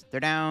Boss. They're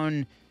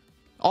down.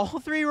 All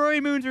 3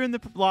 Roaring Moons are in the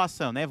Lost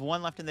Zone. They have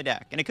 1 left in the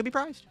deck. And it could be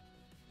prized.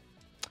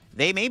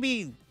 They may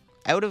be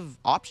out of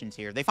options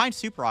here. If they find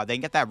Super Odd, they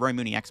can get that Roaring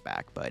Mooney X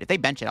back. But if they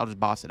bench it, I'll just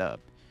Boss it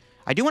up.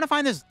 I do want to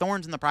find this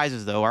Thorns in the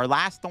prizes, though. Our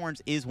last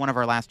Thorns is one of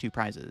our last 2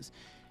 prizes.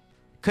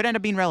 Could end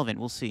up being relevant.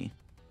 We'll see.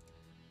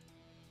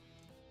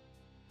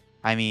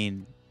 I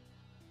mean,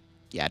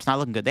 yeah, it's not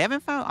looking good. They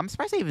haven't found... I'm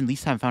surprised they even at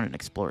least haven't found an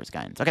Explorer's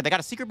Guidance. Okay, they got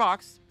a secret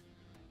box.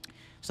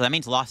 So that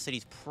means Lost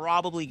City's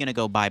probably going to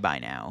go bye-bye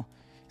now.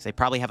 Because they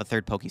probably have a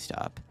 3rd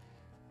Pokestop.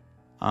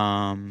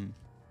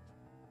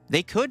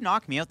 They could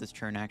knock me out this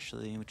turn,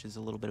 actually, which is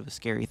a little bit of a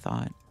scary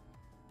thought.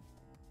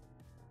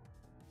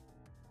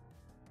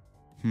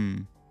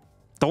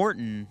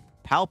 Thornton.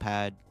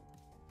 Palpad.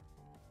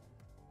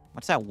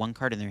 What's that 1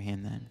 card in their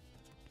hand, then?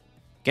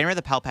 Getting rid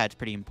of the Palpad's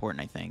pretty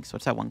important, I think. So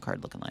what's that 1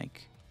 card looking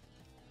like?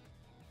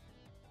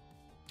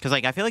 Because,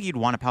 like, I feel like you'd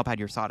want to Palpad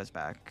your Sodas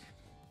back.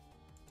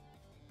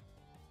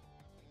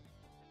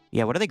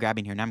 Yeah, what are they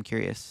grabbing here? Now I'm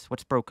curious.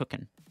 What's bro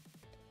cooking?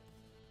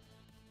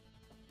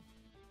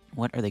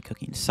 What are they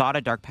cooking?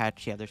 Soda, Dark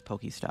Patch. Yeah, there's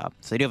Pokestop.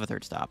 So they do have a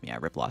 3rd stop. Yeah,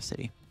 rip Lost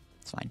City.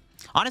 It's fine.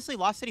 Honestly,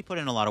 Lost City put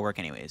in a lot of work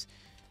anyways.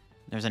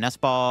 There's a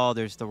Nest Ball.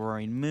 There's the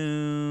Roaring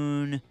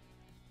Moon.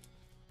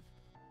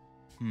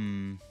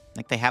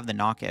 Like they have the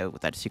knockout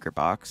with that secret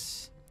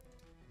box.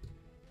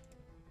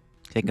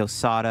 They can go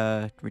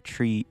Soda,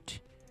 Retreat,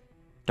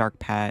 Dark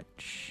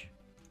Patch.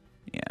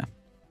 Yeah.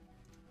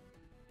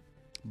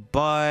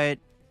 But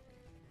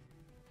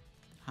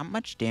how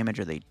much damage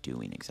are they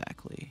doing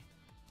exactly?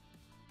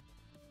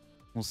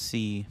 We'll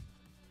see.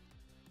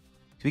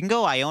 So we can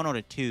go Iono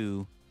to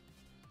 2.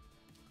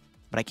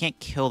 But I can't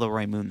kill the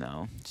Roy Moon,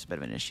 though. It's a bit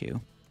of an issue.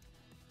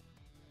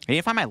 I need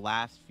to find my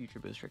last Future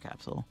Booster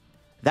Capsule.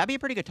 That'd be a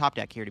pretty good top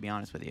deck here, to be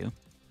honest with you.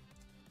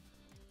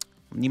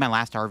 I need my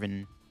last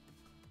Arven.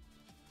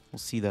 We'll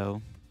see,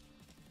 though.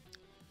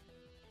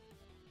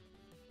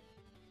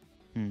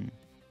 Do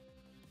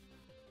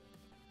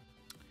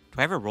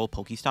I ever roll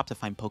Pokestop to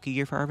find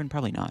Pokégear for Arven?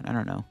 Probably not. I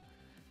don't know.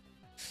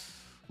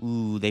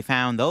 Ooh, they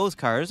found those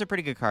cards. Those are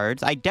pretty good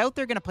cards. I doubt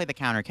they're going to play the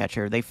Counter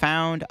Catcher. They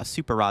found a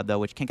Super Rod, though,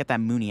 which can get that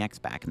Mooney X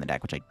back in the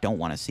deck, which I don't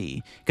want to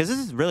see. Because this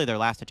is really their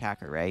last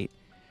attacker, right?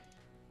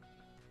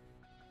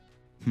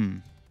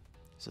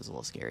 This is a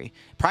little scary.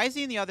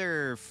 Prizing the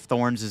other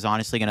Thorns is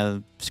honestly going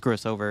to screw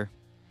us over.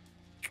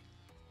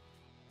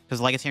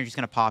 Because Legacy Energy's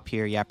going to pop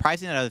here. Yeah,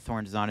 prizing the other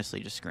Thorns is honestly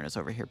just screwing us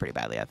over here pretty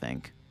badly, I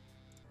think.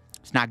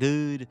 It's not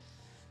good.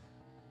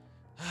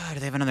 Do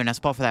they have another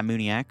Nest Ball for that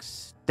Mooney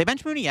X? They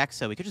bench Mooney X,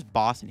 so we could just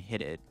boss and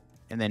hit it.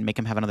 And then make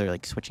him have another,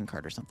 like, switching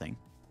card or something.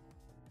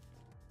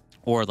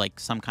 Or, like,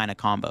 some kind of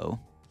combo.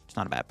 It's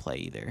not a bad play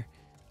either.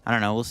 I don't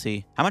know. We'll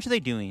see. How much are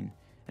they doing?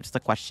 That's the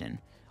question.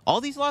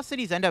 All these Lost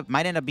Cities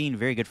might end up being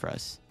very good for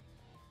us.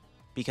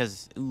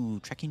 Because, ooh,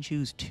 Trekking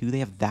Shoes 2, they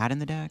have that in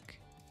the deck?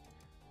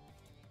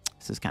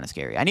 This is kind of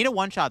scary. I need to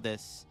one-shot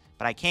this,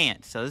 but I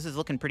can't. So this is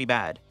looking pretty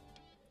bad.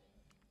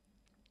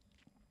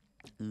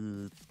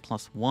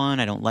 +1,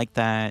 I don't like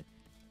that.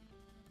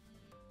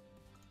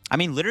 I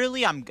mean,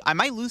 literally, I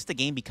might lose the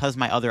game because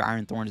my other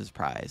Iron Thorns is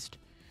prized.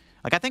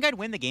 Like, I think I'd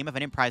win the game if I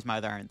didn't prize my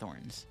other Iron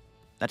Thorns.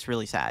 That's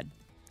really sad.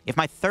 If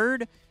my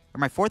 3rd or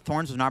my 4th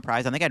Thorns was not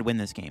prized, I think I'd win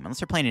this game. Unless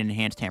they're playing an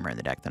Enhanced Hammer in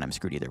the deck, then I'm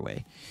screwed either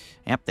way.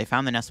 Yep, they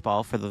found the Nest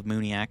Ball for the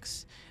Mooney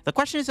X. The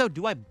question is, though,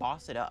 do I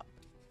boss it up?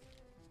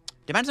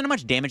 Depends on how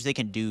much damage they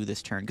can do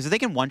this turn. Because if they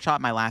can one-shot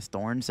my last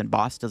Thorns, then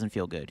boss doesn't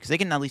feel good. Because they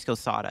can at least go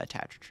Soda,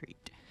 Attach,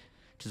 Retreat.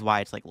 Which is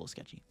why it's, like, a little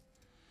sketchy.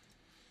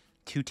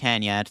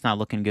 210, yeah, it's not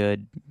looking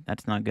good.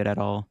 That's not good at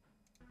all.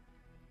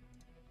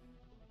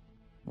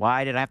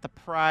 Why did I have to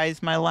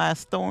prize my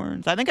last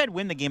Thorns? I think I'd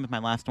win the game if my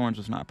last Thorns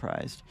was not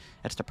prized.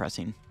 That's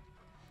depressing.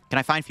 Can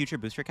I find Future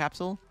Booster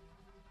Capsule?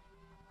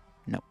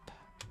 Nope.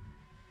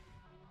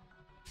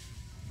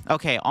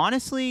 Okay,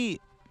 honestly...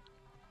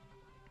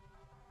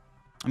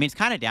 I mean, it's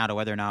kind of down to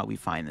whether or not we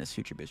find this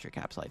Future Booster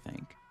Capsule, I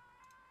think.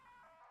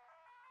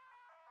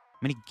 How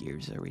many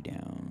gears are we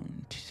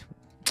down?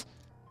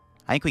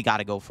 I think we got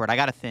to go for it. I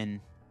got a thin.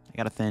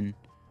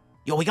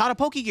 Yo, we got a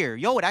Pokégear.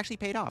 Yo, it actually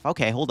paid off.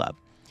 Okay, hold up.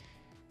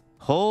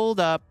 Hold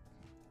up.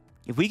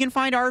 If we can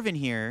find Arven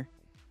here,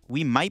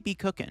 we might be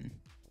cooking.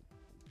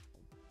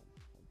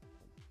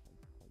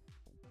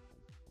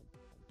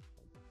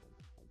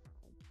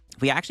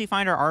 If we actually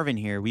find our Arven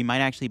here, we might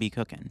actually be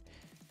cooking.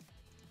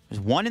 There's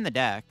one in the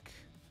deck.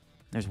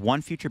 There's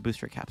one Future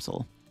Booster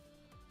Capsule.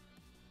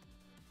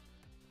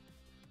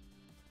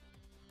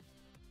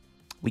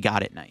 We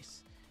got it.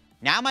 Nice.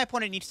 Now my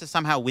opponent needs to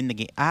somehow win the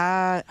game.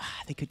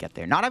 They could get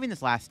there. Not having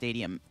this last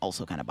stadium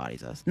also kind of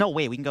bodies us. No,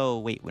 wait. We can go...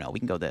 Wait, no. We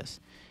can go this.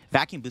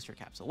 Vacuum Booster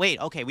Capsule. Wait,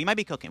 okay. We might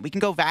be cooking. We can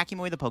go Vacuum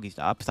away the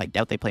Pokestop, because I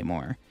doubt they play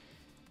more.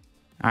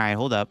 All right,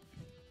 hold up.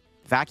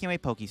 Vacuum away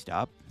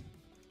Pokestop.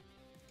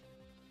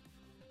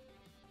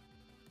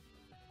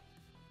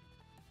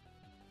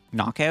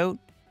 Knockout.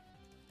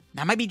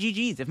 That might be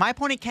GG's. If my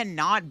opponent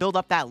cannot build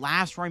up that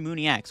last Roy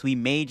Mooney X, we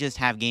may just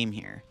have game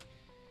here.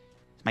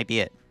 This might be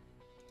it.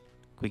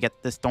 Can we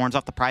get this Thorns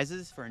off the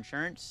prizes for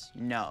insurance?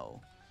 No.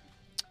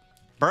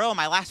 Bro,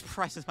 my last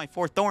prize is my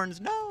 4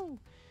 Thorns. No.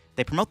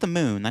 They promote the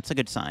Moon. That's a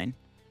good sign.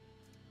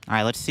 All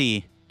right, let's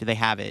see. Do they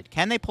have it?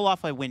 Can they pull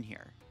off a win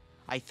here?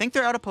 I think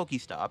they're out of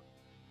Pokestop.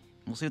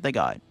 We'll see what they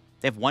got.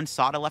 They have 1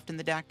 Soda left in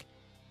the deck.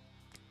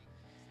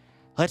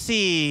 Let's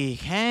see.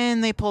 Can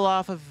they pull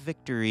off a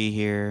victory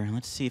here?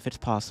 Let's see if it's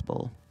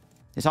possible.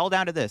 It's all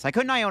down to this. I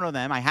couldn't Iono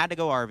them. I had to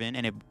go Arven,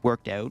 and it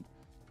worked out.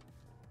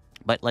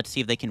 But let's see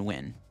if they can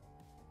win.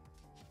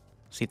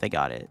 See if they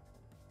got it.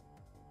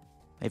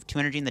 They have 2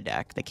 energy in the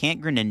deck. They can't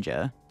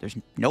Greninja. There's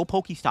no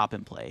Pokestop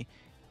in play.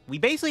 We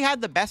basically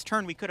had the best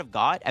turn we could have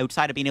got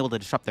outside of being able to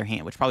disrupt their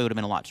hand, which probably would have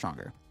been a lot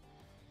stronger.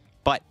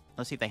 But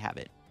let's see if they have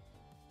it.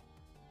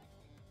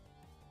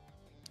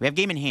 We have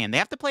game in hand. They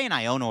have to play an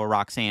Iono or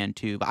Roxanne,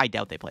 too. But I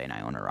doubt they play an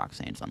Iono or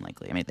Roxanne. It's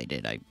unlikely. I mean, if they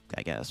did, I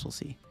guess. We'll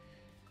see.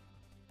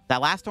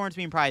 That last Thorns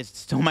being prized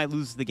still might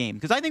lose the game.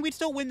 Because I think we'd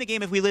still win the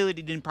game if we literally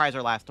didn't prize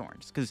our last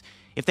Thorns. Because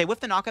if they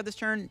whiffed the knockout this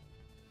turn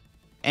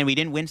and we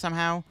didn't win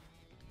somehow,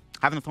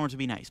 having the Thorns would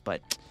be nice.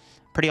 But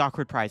pretty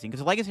awkward prizing.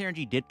 Because the Legacy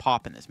Energy did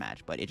pop in this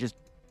match. But it just...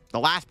 The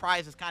last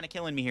prize is kind of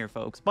killing me here,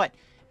 folks. But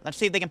let's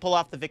see if they can pull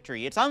off the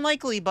victory. It's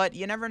unlikely, but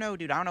you never know,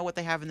 dude. I don't know what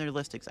they have in their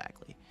list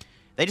exactly.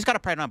 They just got to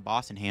pride on a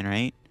boss in hand,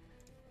 right?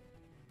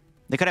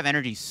 They could have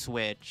Energy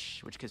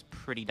Switch, which is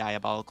pretty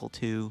diabolical,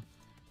 too.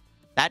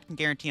 That can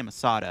guarantee a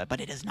Masada,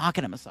 but it is not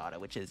going to Masada,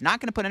 which is not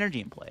going to put energy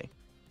in play.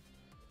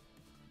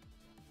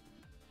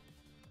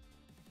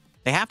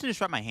 They have to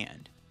disrupt my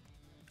hand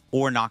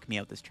or knock me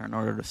out this turn in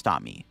order to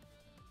stop me.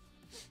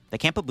 They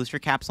can't put Booster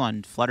Capsule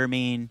on Flutter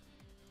Mane.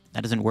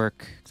 That doesn't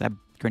work because I have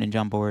Greninja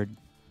on board.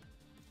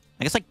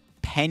 I guess like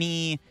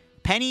Penny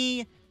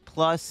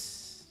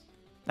plus...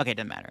 Okay, it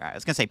doesn't matter. I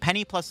was going to say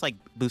Penny plus like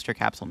Booster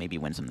Capsule maybe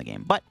wins them the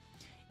game. But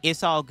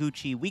it's all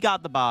Gucci. We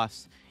got the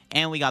boss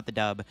and we got the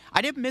dub.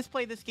 I did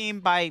misplay this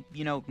game by,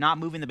 you know, not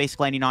moving the basic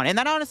landing on. And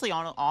that honestly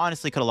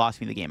could have lost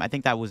me the game. I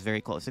think that was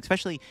very close,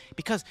 especially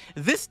because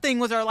this thing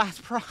was our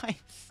last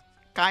prize.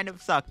 Kind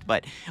of sucked,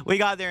 but we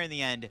got there in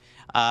the end.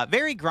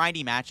 Very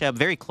grindy matchup,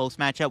 very close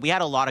matchup. We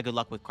had a lot of good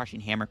luck with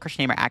Crushing Hammer.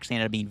 Crushing Hammer actually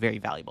ended up being very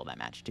valuable that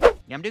match, too.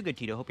 Yeah, I'm doing good,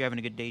 Tito. Hope you're having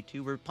a good day,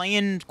 too. We're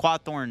playing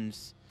Quad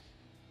Thorns.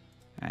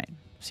 All right.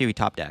 See we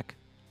top deck.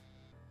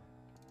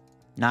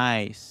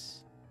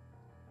 Nice.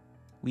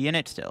 We in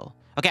it still.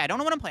 Okay, I don't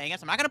know what I'm playing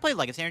against. I'm not going to play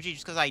Legacy Energy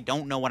just because I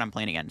don't know what I'm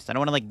playing against. I don't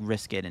want to, like,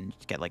 risk it and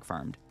get, like,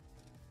 farmed.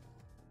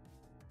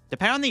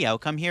 Depending on the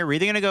outcome here, we're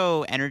either going to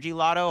go Energy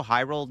Loto,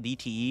 High Roll,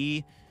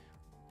 DTE.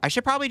 I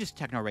should probably just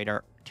Techno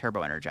Radar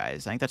Turbo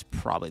Energize. I think that's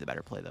probably the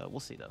better play, though.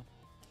 We'll see, though.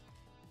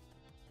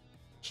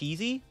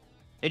 Cheesy?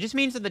 It just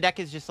means that the deck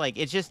is just, like,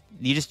 you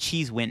just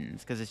cheese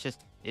wins, because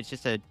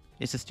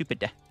it's a stupid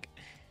deck.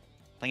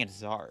 Playing at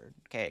Zard.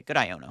 Okay, good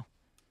Iono.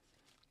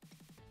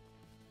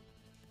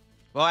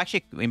 Well,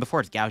 actually, I mean, before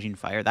it's Gouging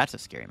Fire, that's a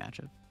scary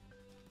matchup.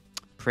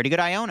 Pretty good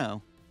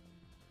Iono.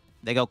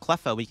 They go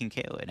Cleffa, we can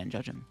KO it and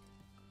judge him.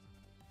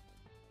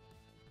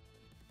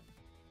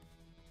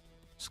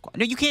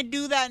 No, you can't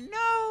do that.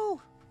 No.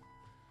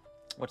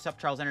 What's up,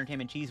 Charles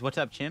Entertainment Cheese? What's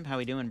up, Chimp? How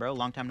we doing, bro?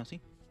 Long time no see.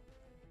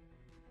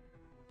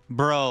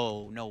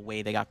 Bro, no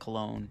way they got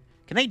Cologne.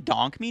 Can they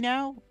donk me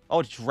now? Oh,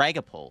 it's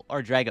Dragapult.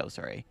 Or Drago,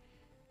 sorry.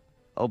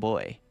 Oh,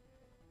 boy.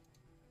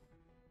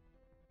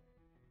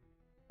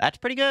 That's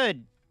pretty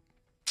good.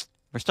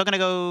 We're still going to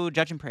go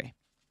Judge and Pray.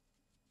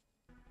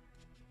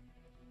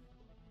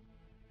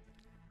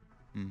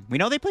 We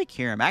know they play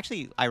Kyurem.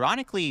 Actually,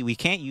 ironically, we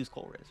can't use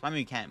Colress. I mean,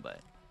 we can, but...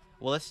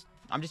 Well, let's...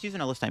 I'm just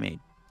using a list I made.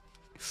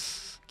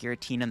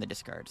 Giratina in the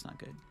discard. It's not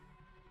good.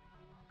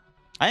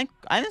 I think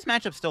this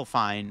matchup's still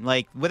fine.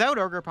 Like, without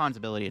Ogerpon's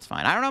ability, it's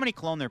fine. I don't know how many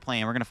Cologne they're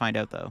playing. We're going to find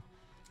out, though.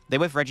 They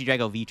whiff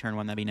Regidrago V turn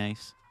 1. That'd be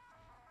nice.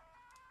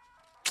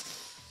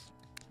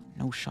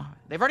 No shot.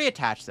 They've already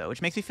attached, though,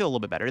 which makes me feel a little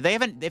bit better.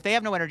 If they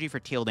have no energy for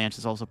Teal Dance,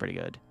 it's also pretty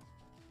good.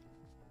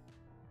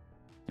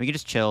 We can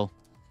just chill.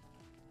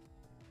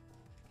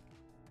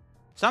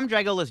 Some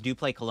Dragolists do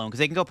play Cologne, because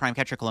they can go Prime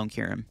Catcher, Cologne,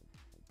 Kyurem.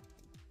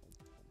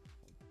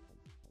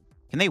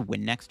 Can they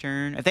win next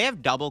turn? If they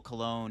have double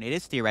Cologne, it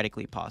is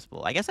theoretically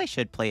possible. I guess I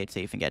should play it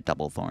safe and get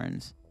double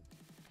Thorns.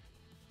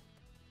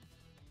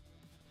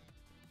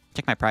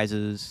 Check my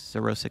prizes.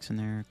 0-6 in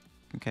there.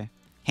 Okay.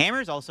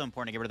 Hammer is also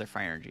important to get rid of their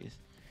fire energies.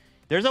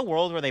 There's a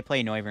world where they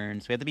play Noivern,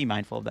 so we have to be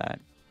mindful of that.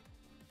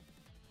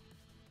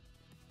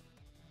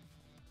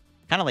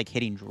 Kind of like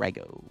hitting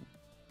Drago.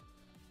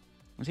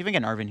 Let's see if we can get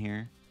an Arven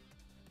here.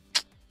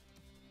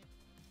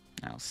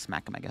 I'll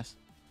smack him, I guess.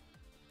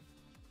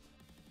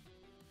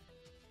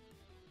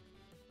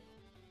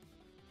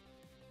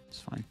 It's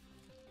fine.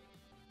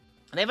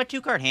 They have a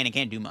 2-card hand and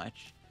can't do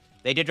much.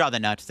 They did draw the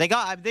nuts. They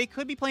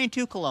could be playing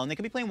 2 Cologne. They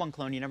could be playing 1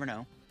 Cologne. You never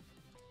know.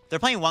 If they're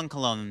playing 1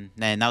 Cologne,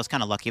 then that was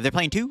kind of lucky. If they're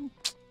playing 2,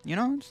 you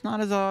know, it's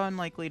not as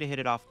unlikely to hit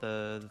it off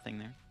the thing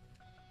there.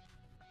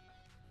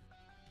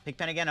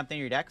 Pigpen again, update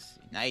your decks.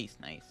 Nice,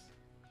 nice.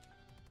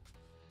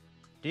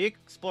 Do you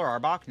explore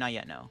Arbok? Not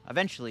yet, no.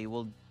 Eventually,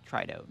 we'll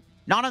try it out.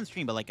 Not on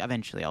stream, but like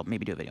eventually, I'll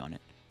maybe do a video on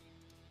it.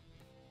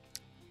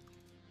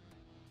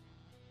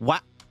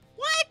 What?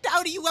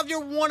 How do you have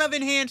your 1 of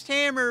Enhanced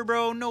Hammer,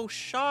 bro? No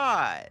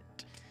shot.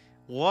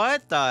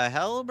 What the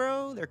hell,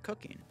 bro? They're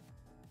cooking.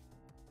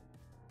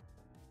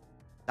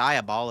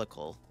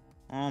 Diabolical.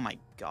 Oh my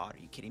god, are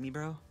you kidding me,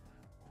 bro?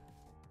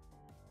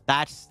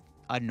 That's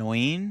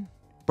annoying.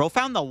 Bro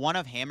found the 1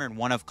 of Hammer and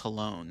 1 of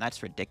Cologne.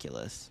 That's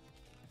ridiculous.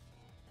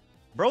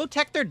 Bro,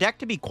 tech their deck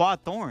to be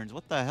Quad Thorns.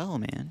 What the hell,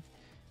 man?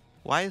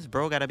 Why is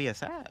bro gotta be a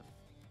sav?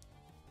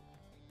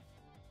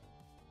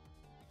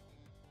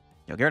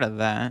 Yo, get rid of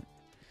that.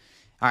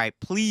 All right,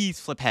 please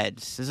flip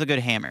heads. This is a good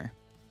hammer.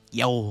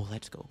 Yo,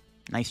 let's go.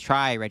 Nice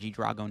try, Reggie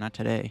Drago. Not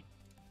today.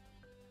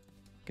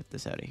 Get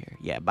this out of here.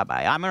 Yeah,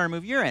 bye-bye. I'm gonna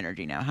remove your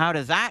energy now. How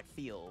does that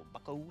feel,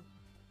 bucko?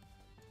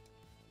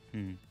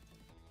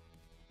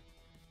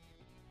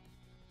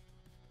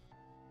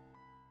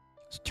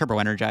 It's Turbo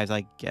Energize,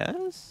 I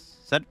guess?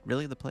 Is that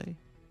really the play?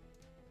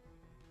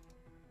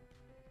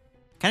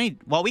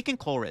 Well, we can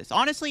Colress.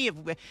 Honestly,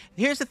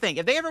 here's the thing.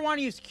 If they ever want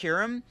to use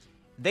Curum,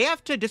 they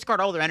have to discard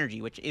all their energy,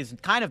 which is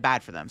kind of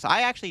bad for them. So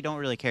I actually don't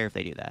really care if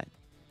they do that.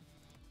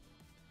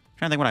 I'm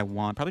trying to think what I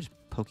want. Probably just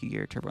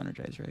Pokégear, Turbo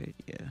Energize, right?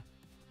 Yeah.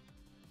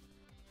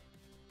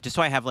 Just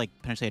so I have, like,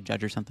 potentially a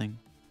Judge or something.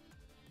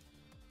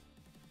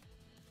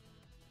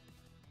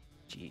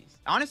 Jeez.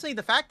 Honestly,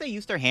 the fact they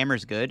use their hammer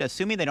is good,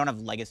 assuming they don't have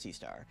Legacy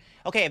Star.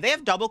 Okay, if they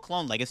have double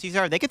Cologne Legacy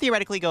Star, they could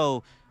theoretically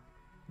go...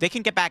 They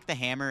can get back the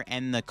hammer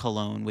and the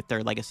Cologne with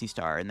their Legacy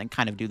Star and then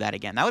kind of do that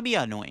again. That would be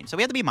annoying. So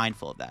we have to be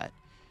mindful of that.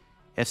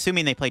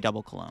 Assuming they play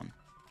double Cologne.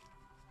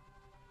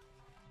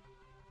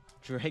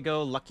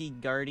 Drago, Lucky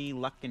Guardy,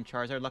 Luck, and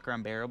Charizard. Luck are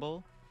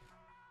unbearable.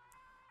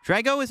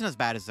 Drago isn't as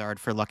bad as Zard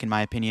for Luck, in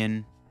my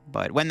opinion.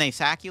 But when they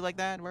sack you like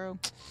that, bro,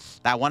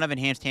 that one of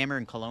Enhanced Hammer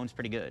and Cologne's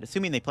pretty good.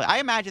 Assuming they play... I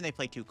imagine they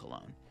play 2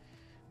 Cologne.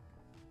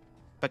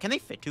 But can they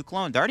fit 2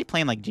 Cologne? They're already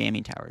playing, like,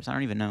 jamming towers. I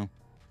don't even know.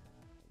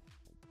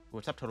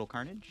 What's up, Total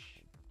Carnage?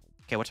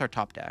 Okay, what's our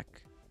top deck?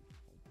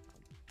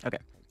 Okay.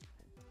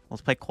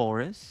 Let's play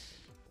Colress.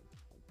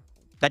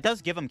 That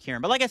does give them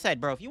Curum. But like I said,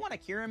 bro, if you want to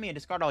Curum me and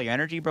discard all your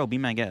energy, bro, be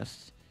my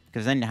guest.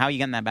 Because then how are you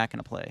getting that back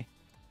into play?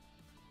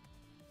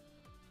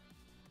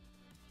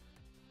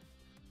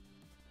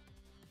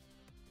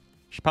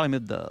 Should probably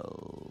move the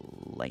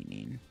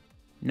Lightning.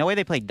 No way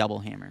they play double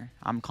hammer.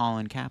 I'm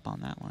calling cap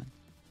on that one.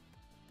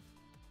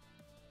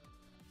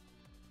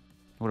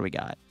 What do we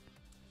got?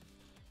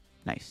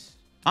 Nice.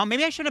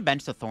 Maybe I should have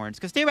benched the Thorns,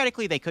 because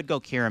theoretically they could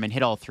go Curum and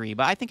hit all 3,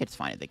 but I think it's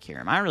fine if they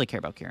Curum. I don't really care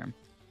about Curum.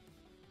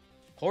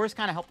 Colress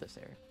kind of helped us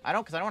there. I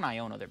don't, because I don't want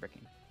Iono they're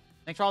bricking.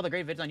 Thanks for all the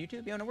great vids on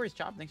YouTube. Yo, no worries,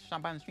 Chop. Thanks for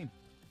stopping by on the stream.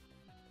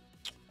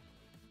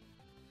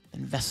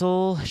 And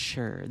Vessel,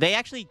 sure. They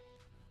actually,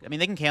 I mean,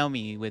 they can KO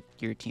me with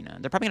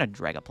Giratina. They're probably going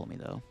to Draga pull me,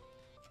 though.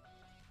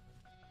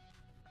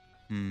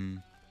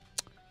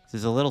 This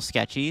is a little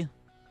sketchy.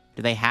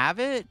 Do they have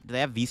it? Do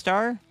they have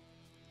V-Star?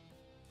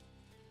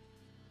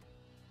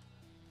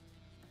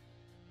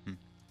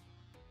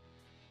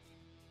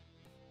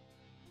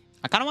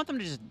 I kind of want them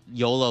to just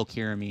YOLO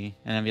Cure me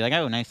and then be like,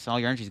 oh, nice, all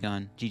your energy's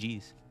gone.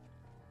 GG's.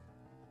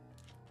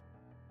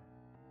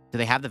 Do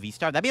they have the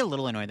V-Star? That'd be a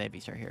little annoying they have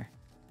V-Star here.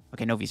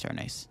 Okay, no V-Star,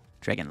 nice.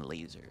 Dragon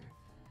Laser.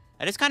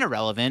 That is kind of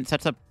relevant.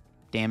 Sets up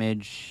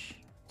damage.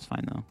 It's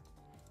fine, though.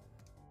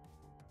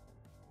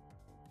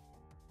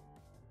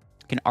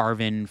 Can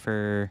Arven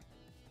for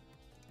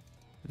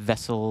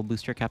Vessel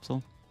Booster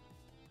Capsule.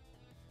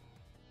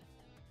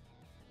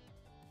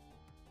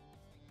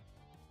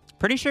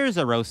 Pretty sure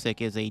Zerosic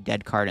is a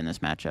dead card in this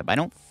matchup. I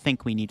don't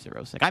think we need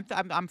Zerosic.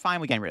 I'm fine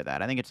with getting rid of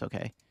that. I think it's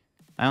okay.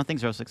 I don't think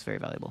Zerosic's very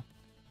valuable.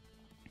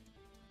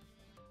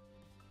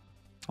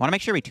 I want to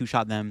make sure we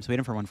two-shot them, so we hit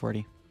them for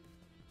 140.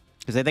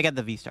 Because they get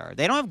the V-Star.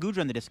 They don't have Goodra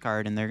in the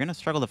discard, and they're going to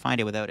struggle to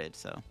find it without it,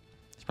 so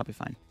it's probably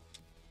fine.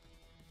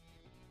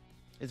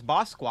 Is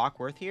Boss Squawk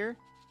worth here?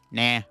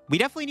 Nah. We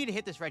definitely need to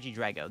hit this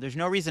Regidrago. There's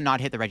no reason not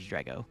to hit the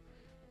Regidrago.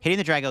 Hitting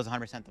the Drago is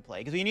 100% the play,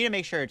 because we need to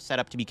make sure it's set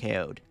up to be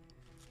KO'd.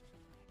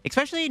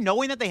 Especially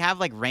knowing that they have,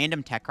 like,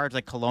 random tech cards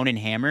like Cologne and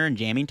Hammer and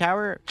Jamming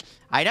Tower.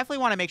 I definitely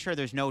want to make sure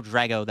there's no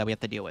Drago that we have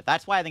to deal with.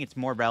 That's why I think it's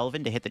more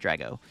relevant to hit the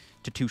Drago,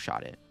 to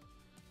two-shot it.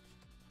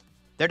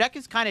 Their deck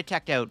is kind of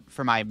teched out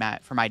for my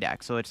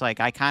deck, so it's like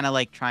I kind of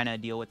like trying to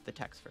deal with the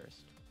techs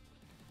first.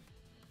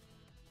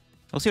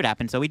 We'll see what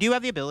happens. So we do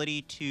have the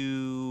ability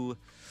to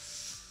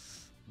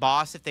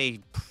boss if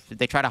they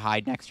try to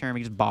hide next turn. We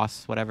just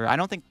boss whatever. I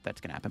don't think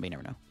that's gonna happen, but you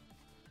never know.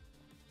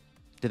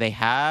 Do they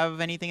have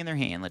anything in their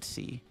hand? Let's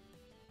see.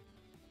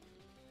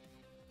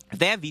 If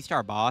they have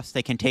V-Star Boss,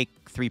 they can take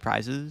 3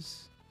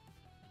 prizes.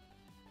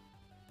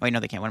 Wait, no,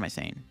 they can't. What am I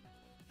saying?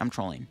 I'm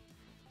trolling.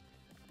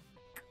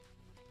 I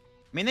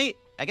mean,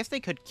 I guess they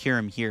could cure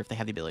him here if they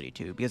have the ability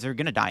to, because they're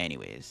going to die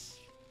anyways.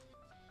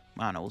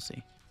 I don't know. We'll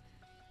see.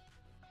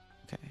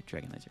 Okay,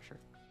 Dragon Laser, sure.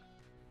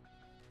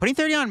 Putting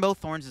 30 on both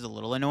Thorns is a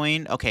little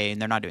annoying. Okay,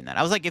 and they're not doing that.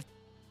 I was like, if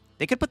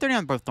they could put 30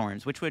 on both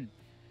Thorns, which would...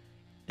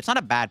 It's not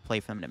a bad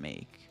play for them to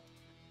make.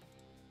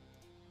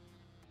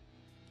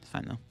 It's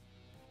fine, though.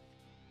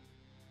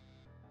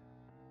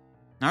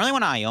 I really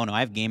want to Iono. I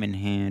have game in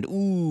hand.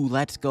 Ooh,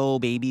 let's go,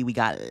 baby. We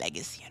got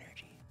Legacy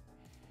Energy.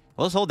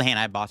 Well, let's hold the hand.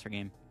 I have boss for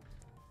game.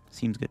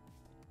 Seems good.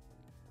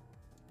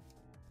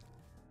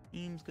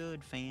 Seems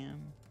good,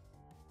 fam.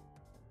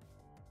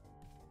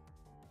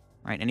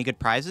 All right, any good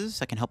prizes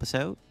that can help us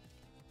out?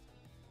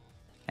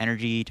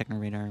 Energy, Techno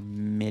Radar,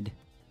 mid.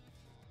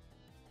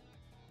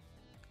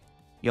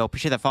 Yo,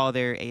 appreciate that follow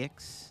there,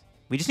 AX.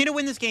 We just need to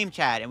win this game,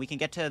 chat, and we can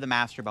get to the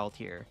Master Belt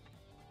here.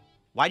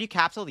 Why do you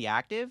capsule the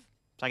active?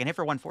 So I can hit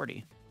for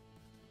 140.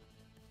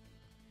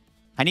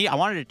 I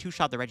wanted to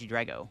two-shot the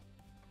Regidrago. All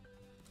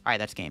right,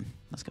 that's game.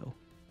 Let's go.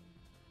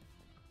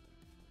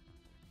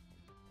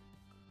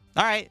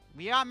 All right,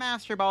 we got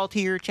Master Ball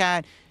tier,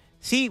 chat.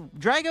 See,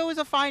 Drago is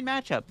a fine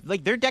matchup.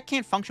 Like, their deck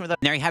can't function without...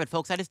 There you have it,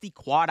 folks. That is the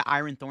quad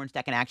Iron Thorns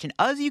deck in action.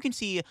 As you can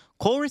see,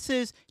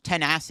 Colress's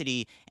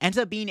Tenacity ends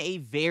up being a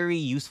very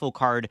useful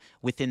card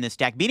within this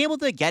deck. Being able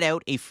to get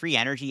out a free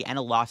energy and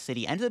a Lost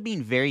City ends up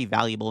being very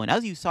valuable. And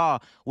as you saw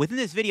within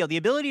this video, the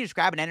ability to just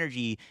grab an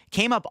energy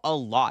came up a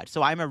lot.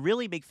 So I'm a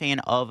really big fan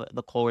of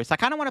the Colress. I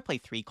kind of want to play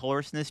 3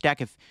 Colress in this deck.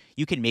 If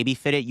you can maybe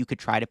fit it, you could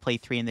try to play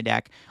 3 in the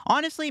deck.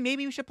 Honestly,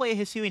 maybe we should play a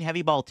Hisuian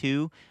Heavy Ball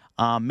too.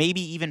 Maybe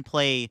even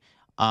play...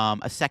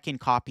 a second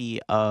copy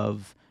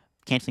of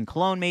Canceling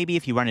Cologne, maybe,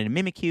 if you run into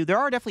Mimikyu. There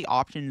are definitely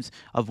options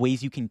of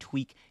ways you can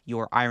tweak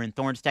your Iron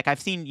Thorns deck. I've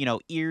seen, you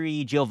know,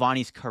 Eerie,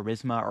 Giovanni's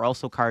Charisma are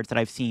also cards that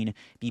I've seen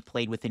be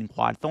played within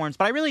Quad Thorns,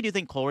 but I really do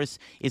think Colress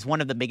is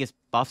one of the biggest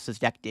buffs this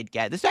deck did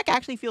get. This deck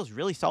actually feels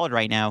really solid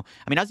right now.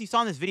 I mean, as you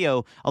saw in this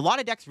video, a lot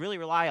of decks really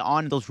rely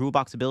on those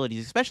rulebox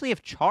abilities, especially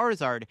if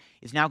Charizard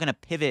is now going to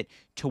pivot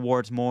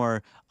towards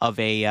more of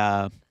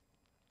a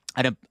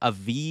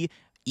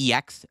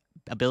VEX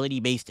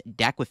ability-based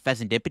deck with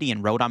Pheasantipity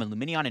and Rotom and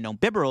Lumineon and no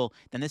Bibarel,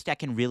 then this deck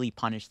can really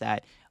punish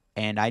that.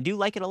 And I do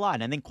like it a lot.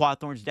 And I think Quad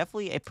Thorns is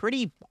definitely a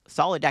pretty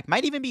solid deck.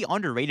 Might even be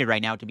underrated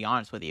right now, to be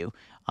honest with you,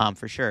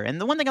 for sure. And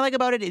the one thing I like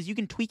about it is you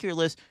can tweak your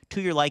list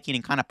to your liking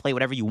and kind of play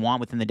whatever you want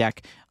within the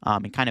deck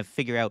and kind of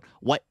figure out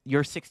what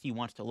your 60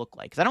 wants to look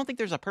like. Because I don't think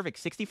there's a perfect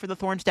 60 for the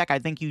Thorns deck. I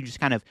think you just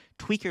kind of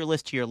tweak your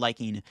list to your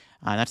liking.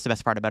 That's the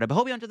best part about it. But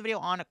hope you enjoyed the video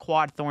on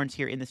Quad Thorns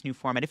here in this new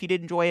format. If you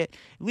did enjoy it,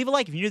 leave a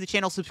like. If you're new to the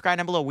channel, subscribe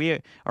down below. We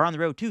are on the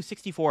road to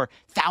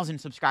 64,000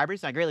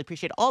 subscribers. I greatly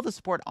appreciate all the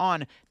support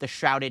on the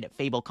Shrouded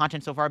Fable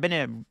content so far. I've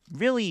been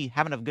really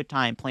having a good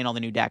time playing all the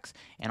new decks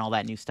and all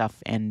that new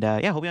stuff. And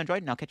yeah, hope you enjoyed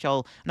it. And I'll catch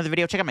y'all another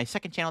video. Check out my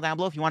second channel down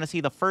below if you want to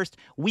see the first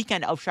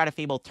weekend of Shrouded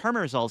Fable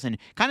tournament results and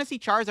kind of see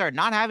Charizard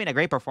not having a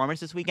great performance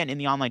this weekend in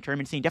the online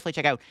tournament scene. Definitely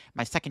check out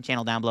my second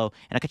channel down below.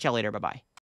 And I'll catch y'all later. Bye-bye.